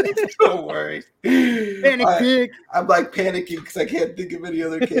 Don't worry. I'm like panicking because I can't think of any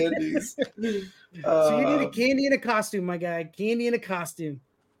other candies. So you need a candy and a costume, my guy. Candy and a costume.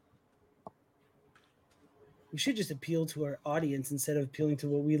 We should just appeal to our audience instead of appealing to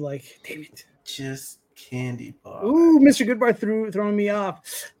what we like. Damn it. Just candy bar. Ooh, Mr. Goodbar throwing me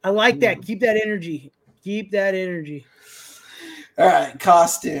off. I like that. Keep that energy. All right,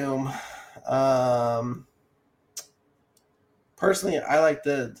 costume. Personally, I like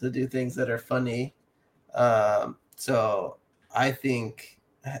to do things that are funny. So I think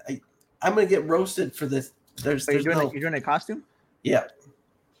I'm gonna get roasted for this. You're doing a costume? Yeah.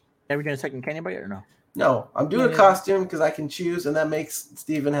 Are we doing a second candy bar or no? No, I'm doing a costume because I can choose, and that makes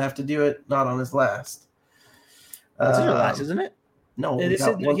Steven have to do it not on his last. This is your last, isn't it? No,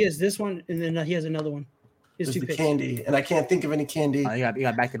 he has this one, and then he has another one. There's the candy, and I can't think of any candy. Oh, you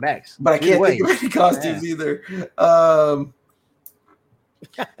got back to backs, but I can't think of any costumes either.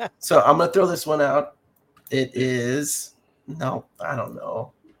 So I'm gonna throw this one out. It is I don't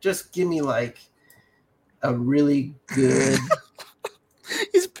know. Just give me like a really good.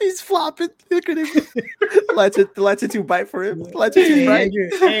 He's flopping. Look at him. The lights are too bright for him. The lights are too bright.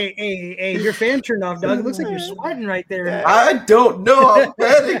 Hey, your fan turned off, dog. It looks like you're sweating right there. I don't know. I'm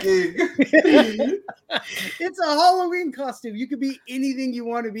panicking. It's a Halloween costume. You could be anything you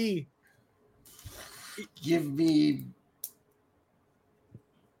want to be. Give me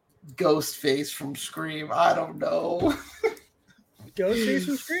Ghostface from Scream. I don't know. Ghostface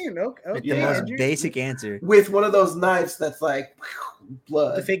from Scream. Okay. The most basic answer. With one of those knives that's like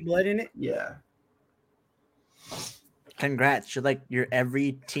blood. The fake blood in it? Yeah. Congrats. You're like your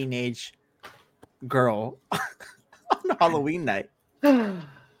every teenage girl on Halloween night.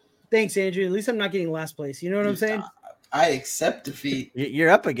 Thanks, Andrew. At least I'm not getting last place. You know what I'm saying? I accept defeat.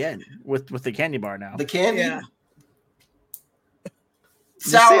 You're up again with the candy bar now. The candy? Yeah.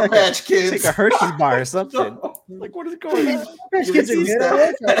 Sour Patch Kids. It's like a Hershey's bar or something. Like, what is going on? Patch Kids are good. I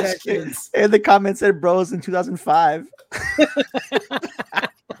like Sour Patch Kids. And the comment said bros in 2005.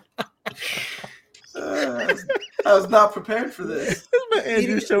 I was not prepared for this.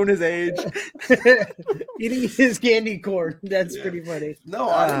 Andrew's showing his age. Eating his candy corn. That's pretty funny. No,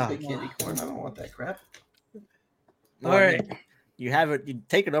 I didn't pick candy corn. I don't want that crap. All right. You have it. You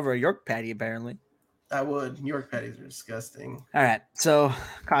take it over a York patty, apparently. I would. New York patties are disgusting. All right. So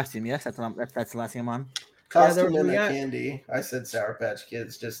costume, yes, that's the last thing I'm on. Costume and the candy. I said Sour Patch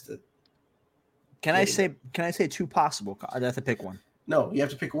Kids just to. Can I say two possible? I have to pick one. No, you have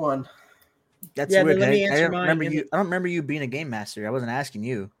to pick one. That's Yeah, weird. let me I answer don't mine, remember and you. I don't remember you being a game master. I wasn't asking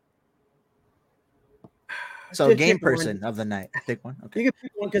you. So Just game pick one. person of the night. Pick one. Okay. You can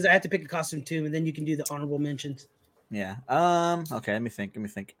pick one because I have to pick a costume too, and then you can do the honorable mentions. Yeah. Okay. Let me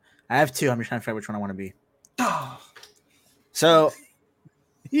think. I have two. I'm just trying to figure out which one I want to be. So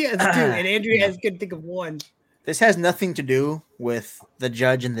He has two, and Andrew has could think of one. this has nothing to do with the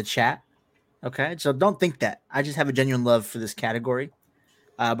judge in the chat. Okay. So don't think that. I just have a genuine love for this category.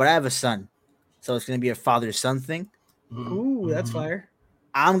 But I have a son, so it's gonna be a father-son thing. Ooh, that's fire.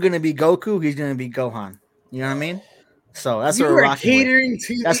 I'm gonna be Goku. He's gonna be Gohan. You know what I mean? So that's You what we're are rocking catering with.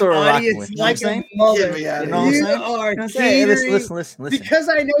 to That's the what we're rocking audience with. You know like what I'm a saying? mother. Get me out of You know what I'm You saying? are You know what I'm saying? Hey, catering. listen. Because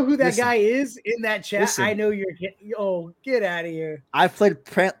I know who that Listen. guy is in that chat, Listen. I know you're. Oh, get out of here. I've played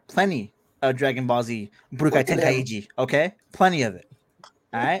plenty of Dragon Ball Z Budokai Look at him. Tenkaichi. Okay, plenty of it.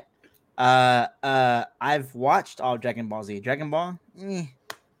 All right. I've watched all Dragon Ball Z. Dragon Ball,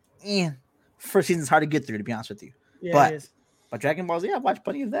 first season's hard to get through, to be honest with you. Yeah, But- it is. But Dragon Ball Z, I've watched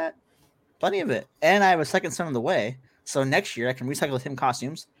plenty of that, plenty of it, and I have a second son on the way. So next year I can recycle him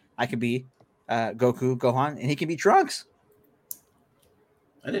costumes. I could be Goku, Gohan, and he can be Trunks.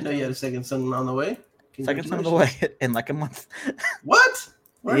 I didn't know you had a second son on the way. Second son on the way in like a month. What?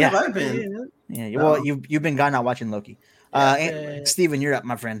 Where Yeah. have I been? Yeah, well, you've been gone not watching Loki. Yeah. Steven, you're up,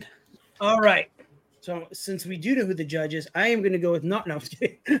 my friend. All right. So since we do know who the judge is, I am going to go with not. No, I'm just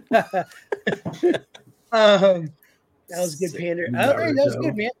kidding. That was good, Pander. All right, that was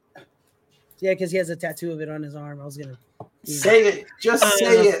good, man. Yeah, because he has a tattoo of it on his arm. I was gonna Say it. Just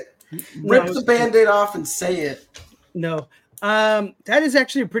say it. Rip the Band-Aid off and say it. No. That is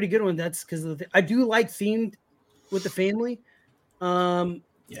actually a pretty good one. That's because I do like themed with the family.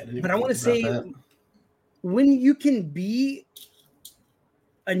 Yeah, But I want to say when you can be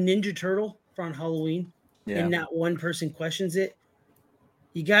a Ninja Turtle on Halloween and not one person questions it,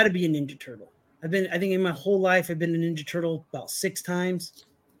 you got to be a Ninja Turtle. I think in my whole life, I've been a Ninja Turtle about 6 times.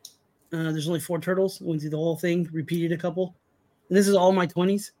 There's only 4 turtles. Went through the whole thing, repeated a couple. And this is all my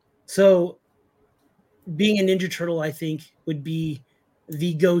 20s. So being a Ninja Turtle, I think, would be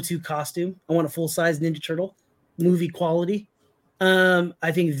the go-to costume. I want a full-size Ninja Turtle, movie quality.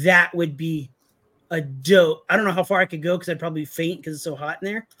 I think that would be a dope. I don't know how far I could go because I'd probably faint because it's so hot in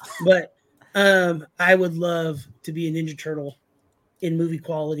there. But I would love to be a Ninja Turtle in movie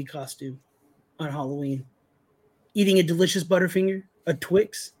quality costume on Halloween. Eating a delicious Butterfinger, a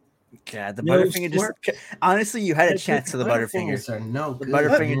Twix. God, the No Butterfinger smart- just honestly, you had a chance to the Butterfinger. Butterfingers are no The good.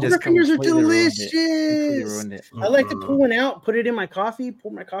 Butterfinger just Butterfingers are completely ruined it. delicious. Completely ruined it. I like to pull one out, put it in my coffee,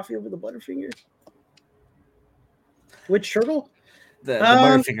 pour my coffee over the Butterfinger. Which turtle? The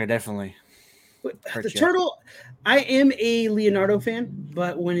Butterfinger definitely. The Hurts you. turtle. I am a Leonardo fan,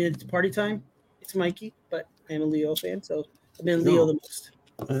 but when it's party time, it's Mikey. But I am a Leo fan, so I've been Leo the most.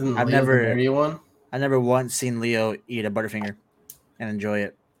 Isn't I've Leo never- the berry one. I never once seen Leo eat a Butterfinger and enjoy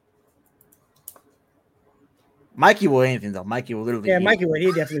it. Mikey will anything though. Mikey will literally. Yeah, eat. Mikey would.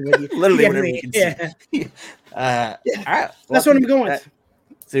 He definitely would. Literally He whatever definitely- you can yeah. see. All right. That's what I'm going with.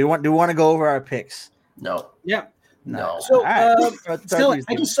 So do we want to go over our picks? No. Yeah. No. So All right. Start still,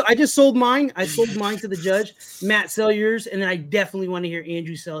 these I just sold mine. I sold mine to the judge. Matt, sell yours, and then I definitely want to hear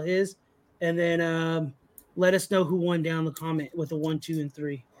Andrew sell his. And then let us know who won down the comment with a 1, 2, and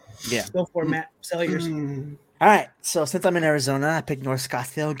 3. Yeah. Go for it, Matt. Sell yours. All right. So since I'm in Arizona, I picked North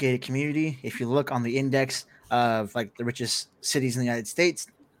Scottsdale gated community. If you look on the index of like the richest cities in the United States,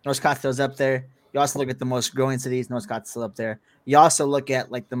 North Scottsdale's up there. You also look at the most growing cities, North Scottsdale up there. You also look at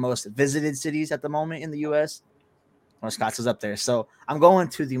like the most visited cities at the moment in the U.S. North Scottsdale's up there. So I'm going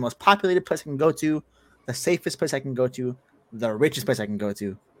to the most populated place I can go to, the safest place I can go to, the richest place I can go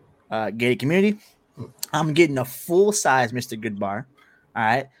to, gated community. I'm getting a full size Mr. Goodbar. All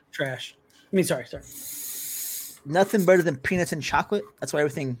right. Trash. I mean, sorry. nothing better than peanuts and chocolate. That's why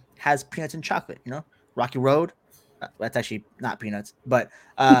everything has peanuts and chocolate. Rocky Road. That's actually not peanuts, but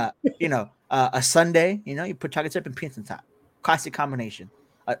a sundae. You put chocolate chip and peanuts on top. Classic combination.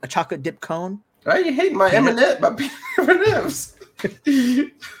 A chocolate dip cone. Why you hate my M&M's?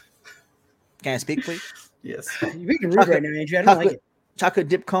 Can I speak, please? Yes. You're making rude right now, Andrew. I don't like it. Chocolate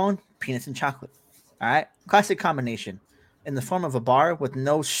dip cone, peanuts and chocolate. All right, classic combination in the form of a bar with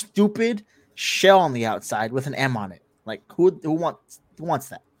no stupid shell on the outside with an M on it. Like who wants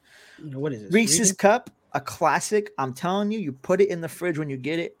that? What is this? Reese's Cup, a classic. I'm telling you, you put it in the fridge when you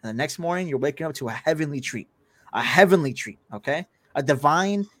get it, and the next morning you're waking up to a heavenly treat. A heavenly treat, okay? A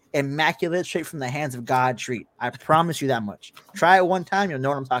divine, immaculate, straight from the hands of God treat. I promise you that much. Try it one time, you'll know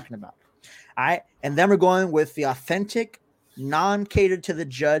what I'm talking about. All right, and then we're going with the authentic, non-catered to the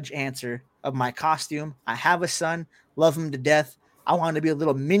judge answer of my costume. I have a son, love him to death. I want to be a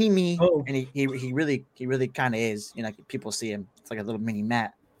little mini me, and he really kind of is. People see him. It's like a little mini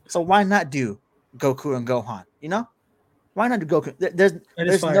Matt. So why not do Goku and Gohan? Why not do Goku?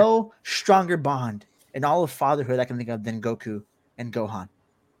 There's no stronger bond in all of fatherhood I can think of than Goku and Gohan.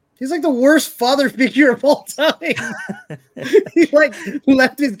 He's like the worst father figure of all time. He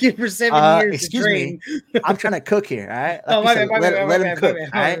left his kid for 7 years. Excuse me. I'm trying to cook here, all right? Let him cook.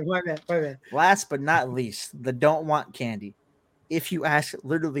 My bad. Last but not least, the don't want candy. If you ask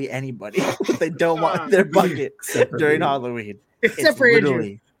literally anybody, they don't want their bucket during Halloween. Except for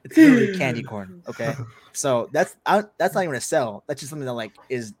Andrew. It's literally candy corn. Okay, so that's not even a sell. That's just something that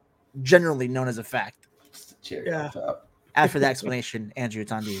is generally known as a fact. Yeah. After the explanation, Andrew,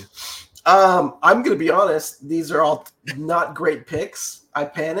 it's on to you. I'm gonna be honest. These are all not great picks. I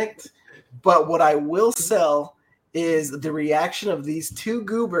panicked, but what I will sell is the reaction of these two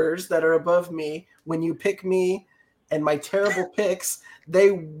goobers that are above me when you pick me and my terrible picks.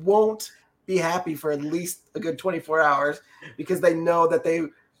 They won't be happy for at least a good 24 hours because they know that they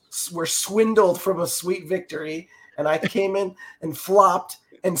were swindled from a sweet victory, and I came in and flopped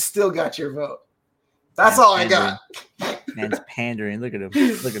and still got your vote. That's all I got. Man's pandering. Look at him.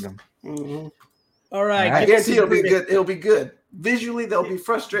 Mm-hmm. All right. I guarantee it'll be good. It'll be good. Visually, they'll be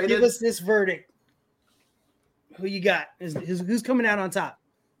frustrated. Give us this verdict. Who you got? Who's coming out on top?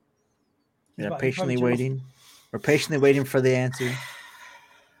 Yeah, patiently waiting. We're patiently waiting for the answer.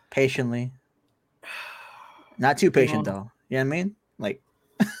 Patiently. Not too patient, though. You know what I mean?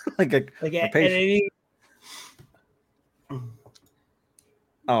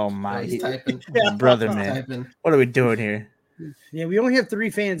 Oh my brother, man! Typing. What are we doing here? Yeah, we only have 3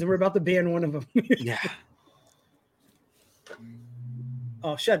 fans, and we're about to ban one of them. Yeah.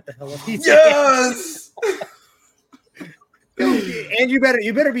 Oh, shut the hell up! Yes. And you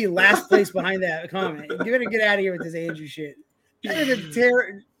better be last place behind that comment. You better get out of here with this Andrew shit. This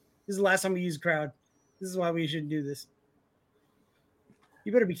is the last time we use crowd. This is why we shouldn't do this.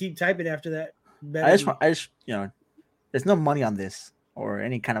 You better keep typing after that. I just there's no money on this or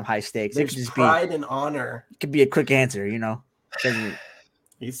any kind of high stakes. There's it could just pride and honor. It could be a quick answer,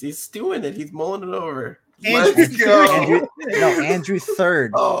 He's doing it. He's mulling it over. Let's go. Andrew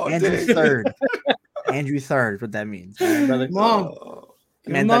third. Oh, Andrew third. Andrew third. What that means, right, brother? Mom,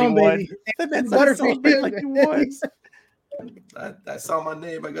 man, baby. Like he was. I saw my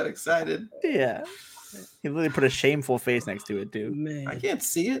name. I got excited. Yeah. He literally put a shameful face next to it, too. Man. I can't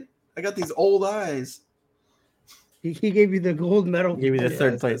see it. I got these old eyes. He gave you the gold medal. He gave you the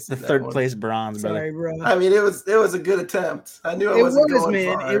third place. The third place bronze, brother. Sorry, bro. I mean, it was a good attempt. I knew I wasn't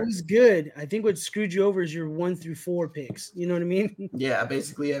going far. It was good. I think what screwed you over is your 1 through 4 picks. You know what I mean? Yeah,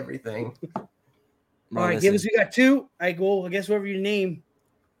 basically everything. All right, give us. We got 2. I guess whoever you name.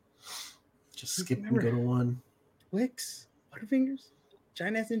 Just skip and go to 1. Twix, Butterfingers,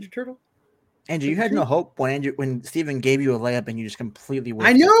 Giant Ass Ninja Turtle. Andrew, you had no hope when Steven gave you a layup and you just completely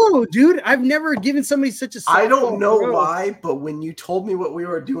I know, dude. I've never given somebody such a I don't know why, but when you told me what we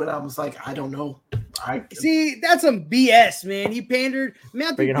were doing, I was like, I don't know. See, that's some BS, man. He pandered.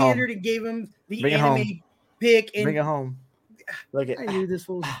 Matthew pandered and gave him the anime pick. And bring it home. Look at. I knew this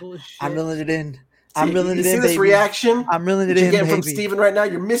was bullshit. I'm reeling it in. I'm reeling it in. See this reaction? I'm reeling it in. You get from Steven right now.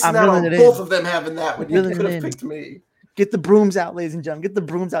 You're missing out on both of them having that when you could have picked me. Get the brooms out, ladies and gentlemen. Get the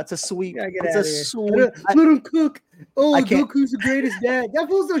brooms out. It's a sweep. It's a sweep. Let him cook. Oh, Goku's the greatest dad. That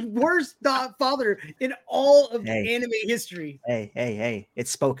was the worst father in all of anime history. Hey.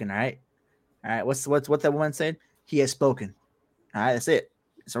 It's spoken, all right? All right. What's what that woman said? He has spoken. All right, that's it.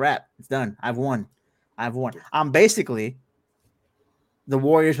 It's a wrap. It's done. I've won. I'm basically the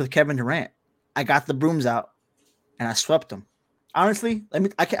Warriors with Kevin Durant. I got the brooms out and I swept them. Honestly,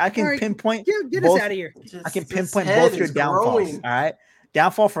 I can pinpoint. Get us out of here. I can pinpoint both your downfalls. All right,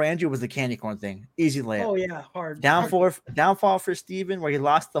 Downfall for Andrew was the candy corn thing. Easy layup. Oh yeah, hard. Downfall for Steven, where he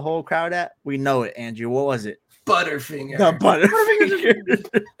lost the whole crowd at. We know it, Andrew. What was it? Butterfinger. The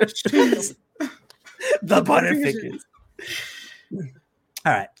Butterfingers. The Butterfingers.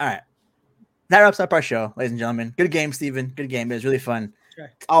 All right. That wraps up our show, ladies and gentlemen. Good game, Steven. Good game. It was really fun.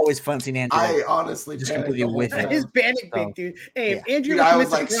 Always fun seeing Andrew. I honestly just completely with it. His panic big, dude. Hey, if Andrew I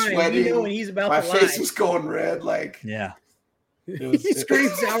was like crying, sweating. you know when he's about my to lie. face was going red. Like yeah. He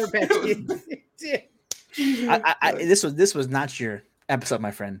screams Sour Patch Kids. This was not your episode,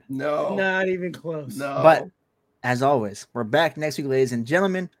 my friend. No, not even close. No, but as always, we're back next week, ladies and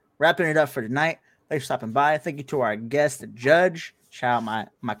gentlemen. Wrapping it up for tonight. Thanks for stopping by. Thank you to our guest, the Judge. Shout out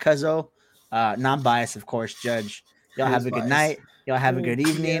my cuzzo, non-biased, of course, Judge. Y'all have a good night. Y'all have a good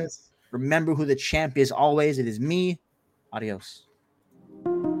evening. Yes. Remember who the champ is always. It is me. Adios.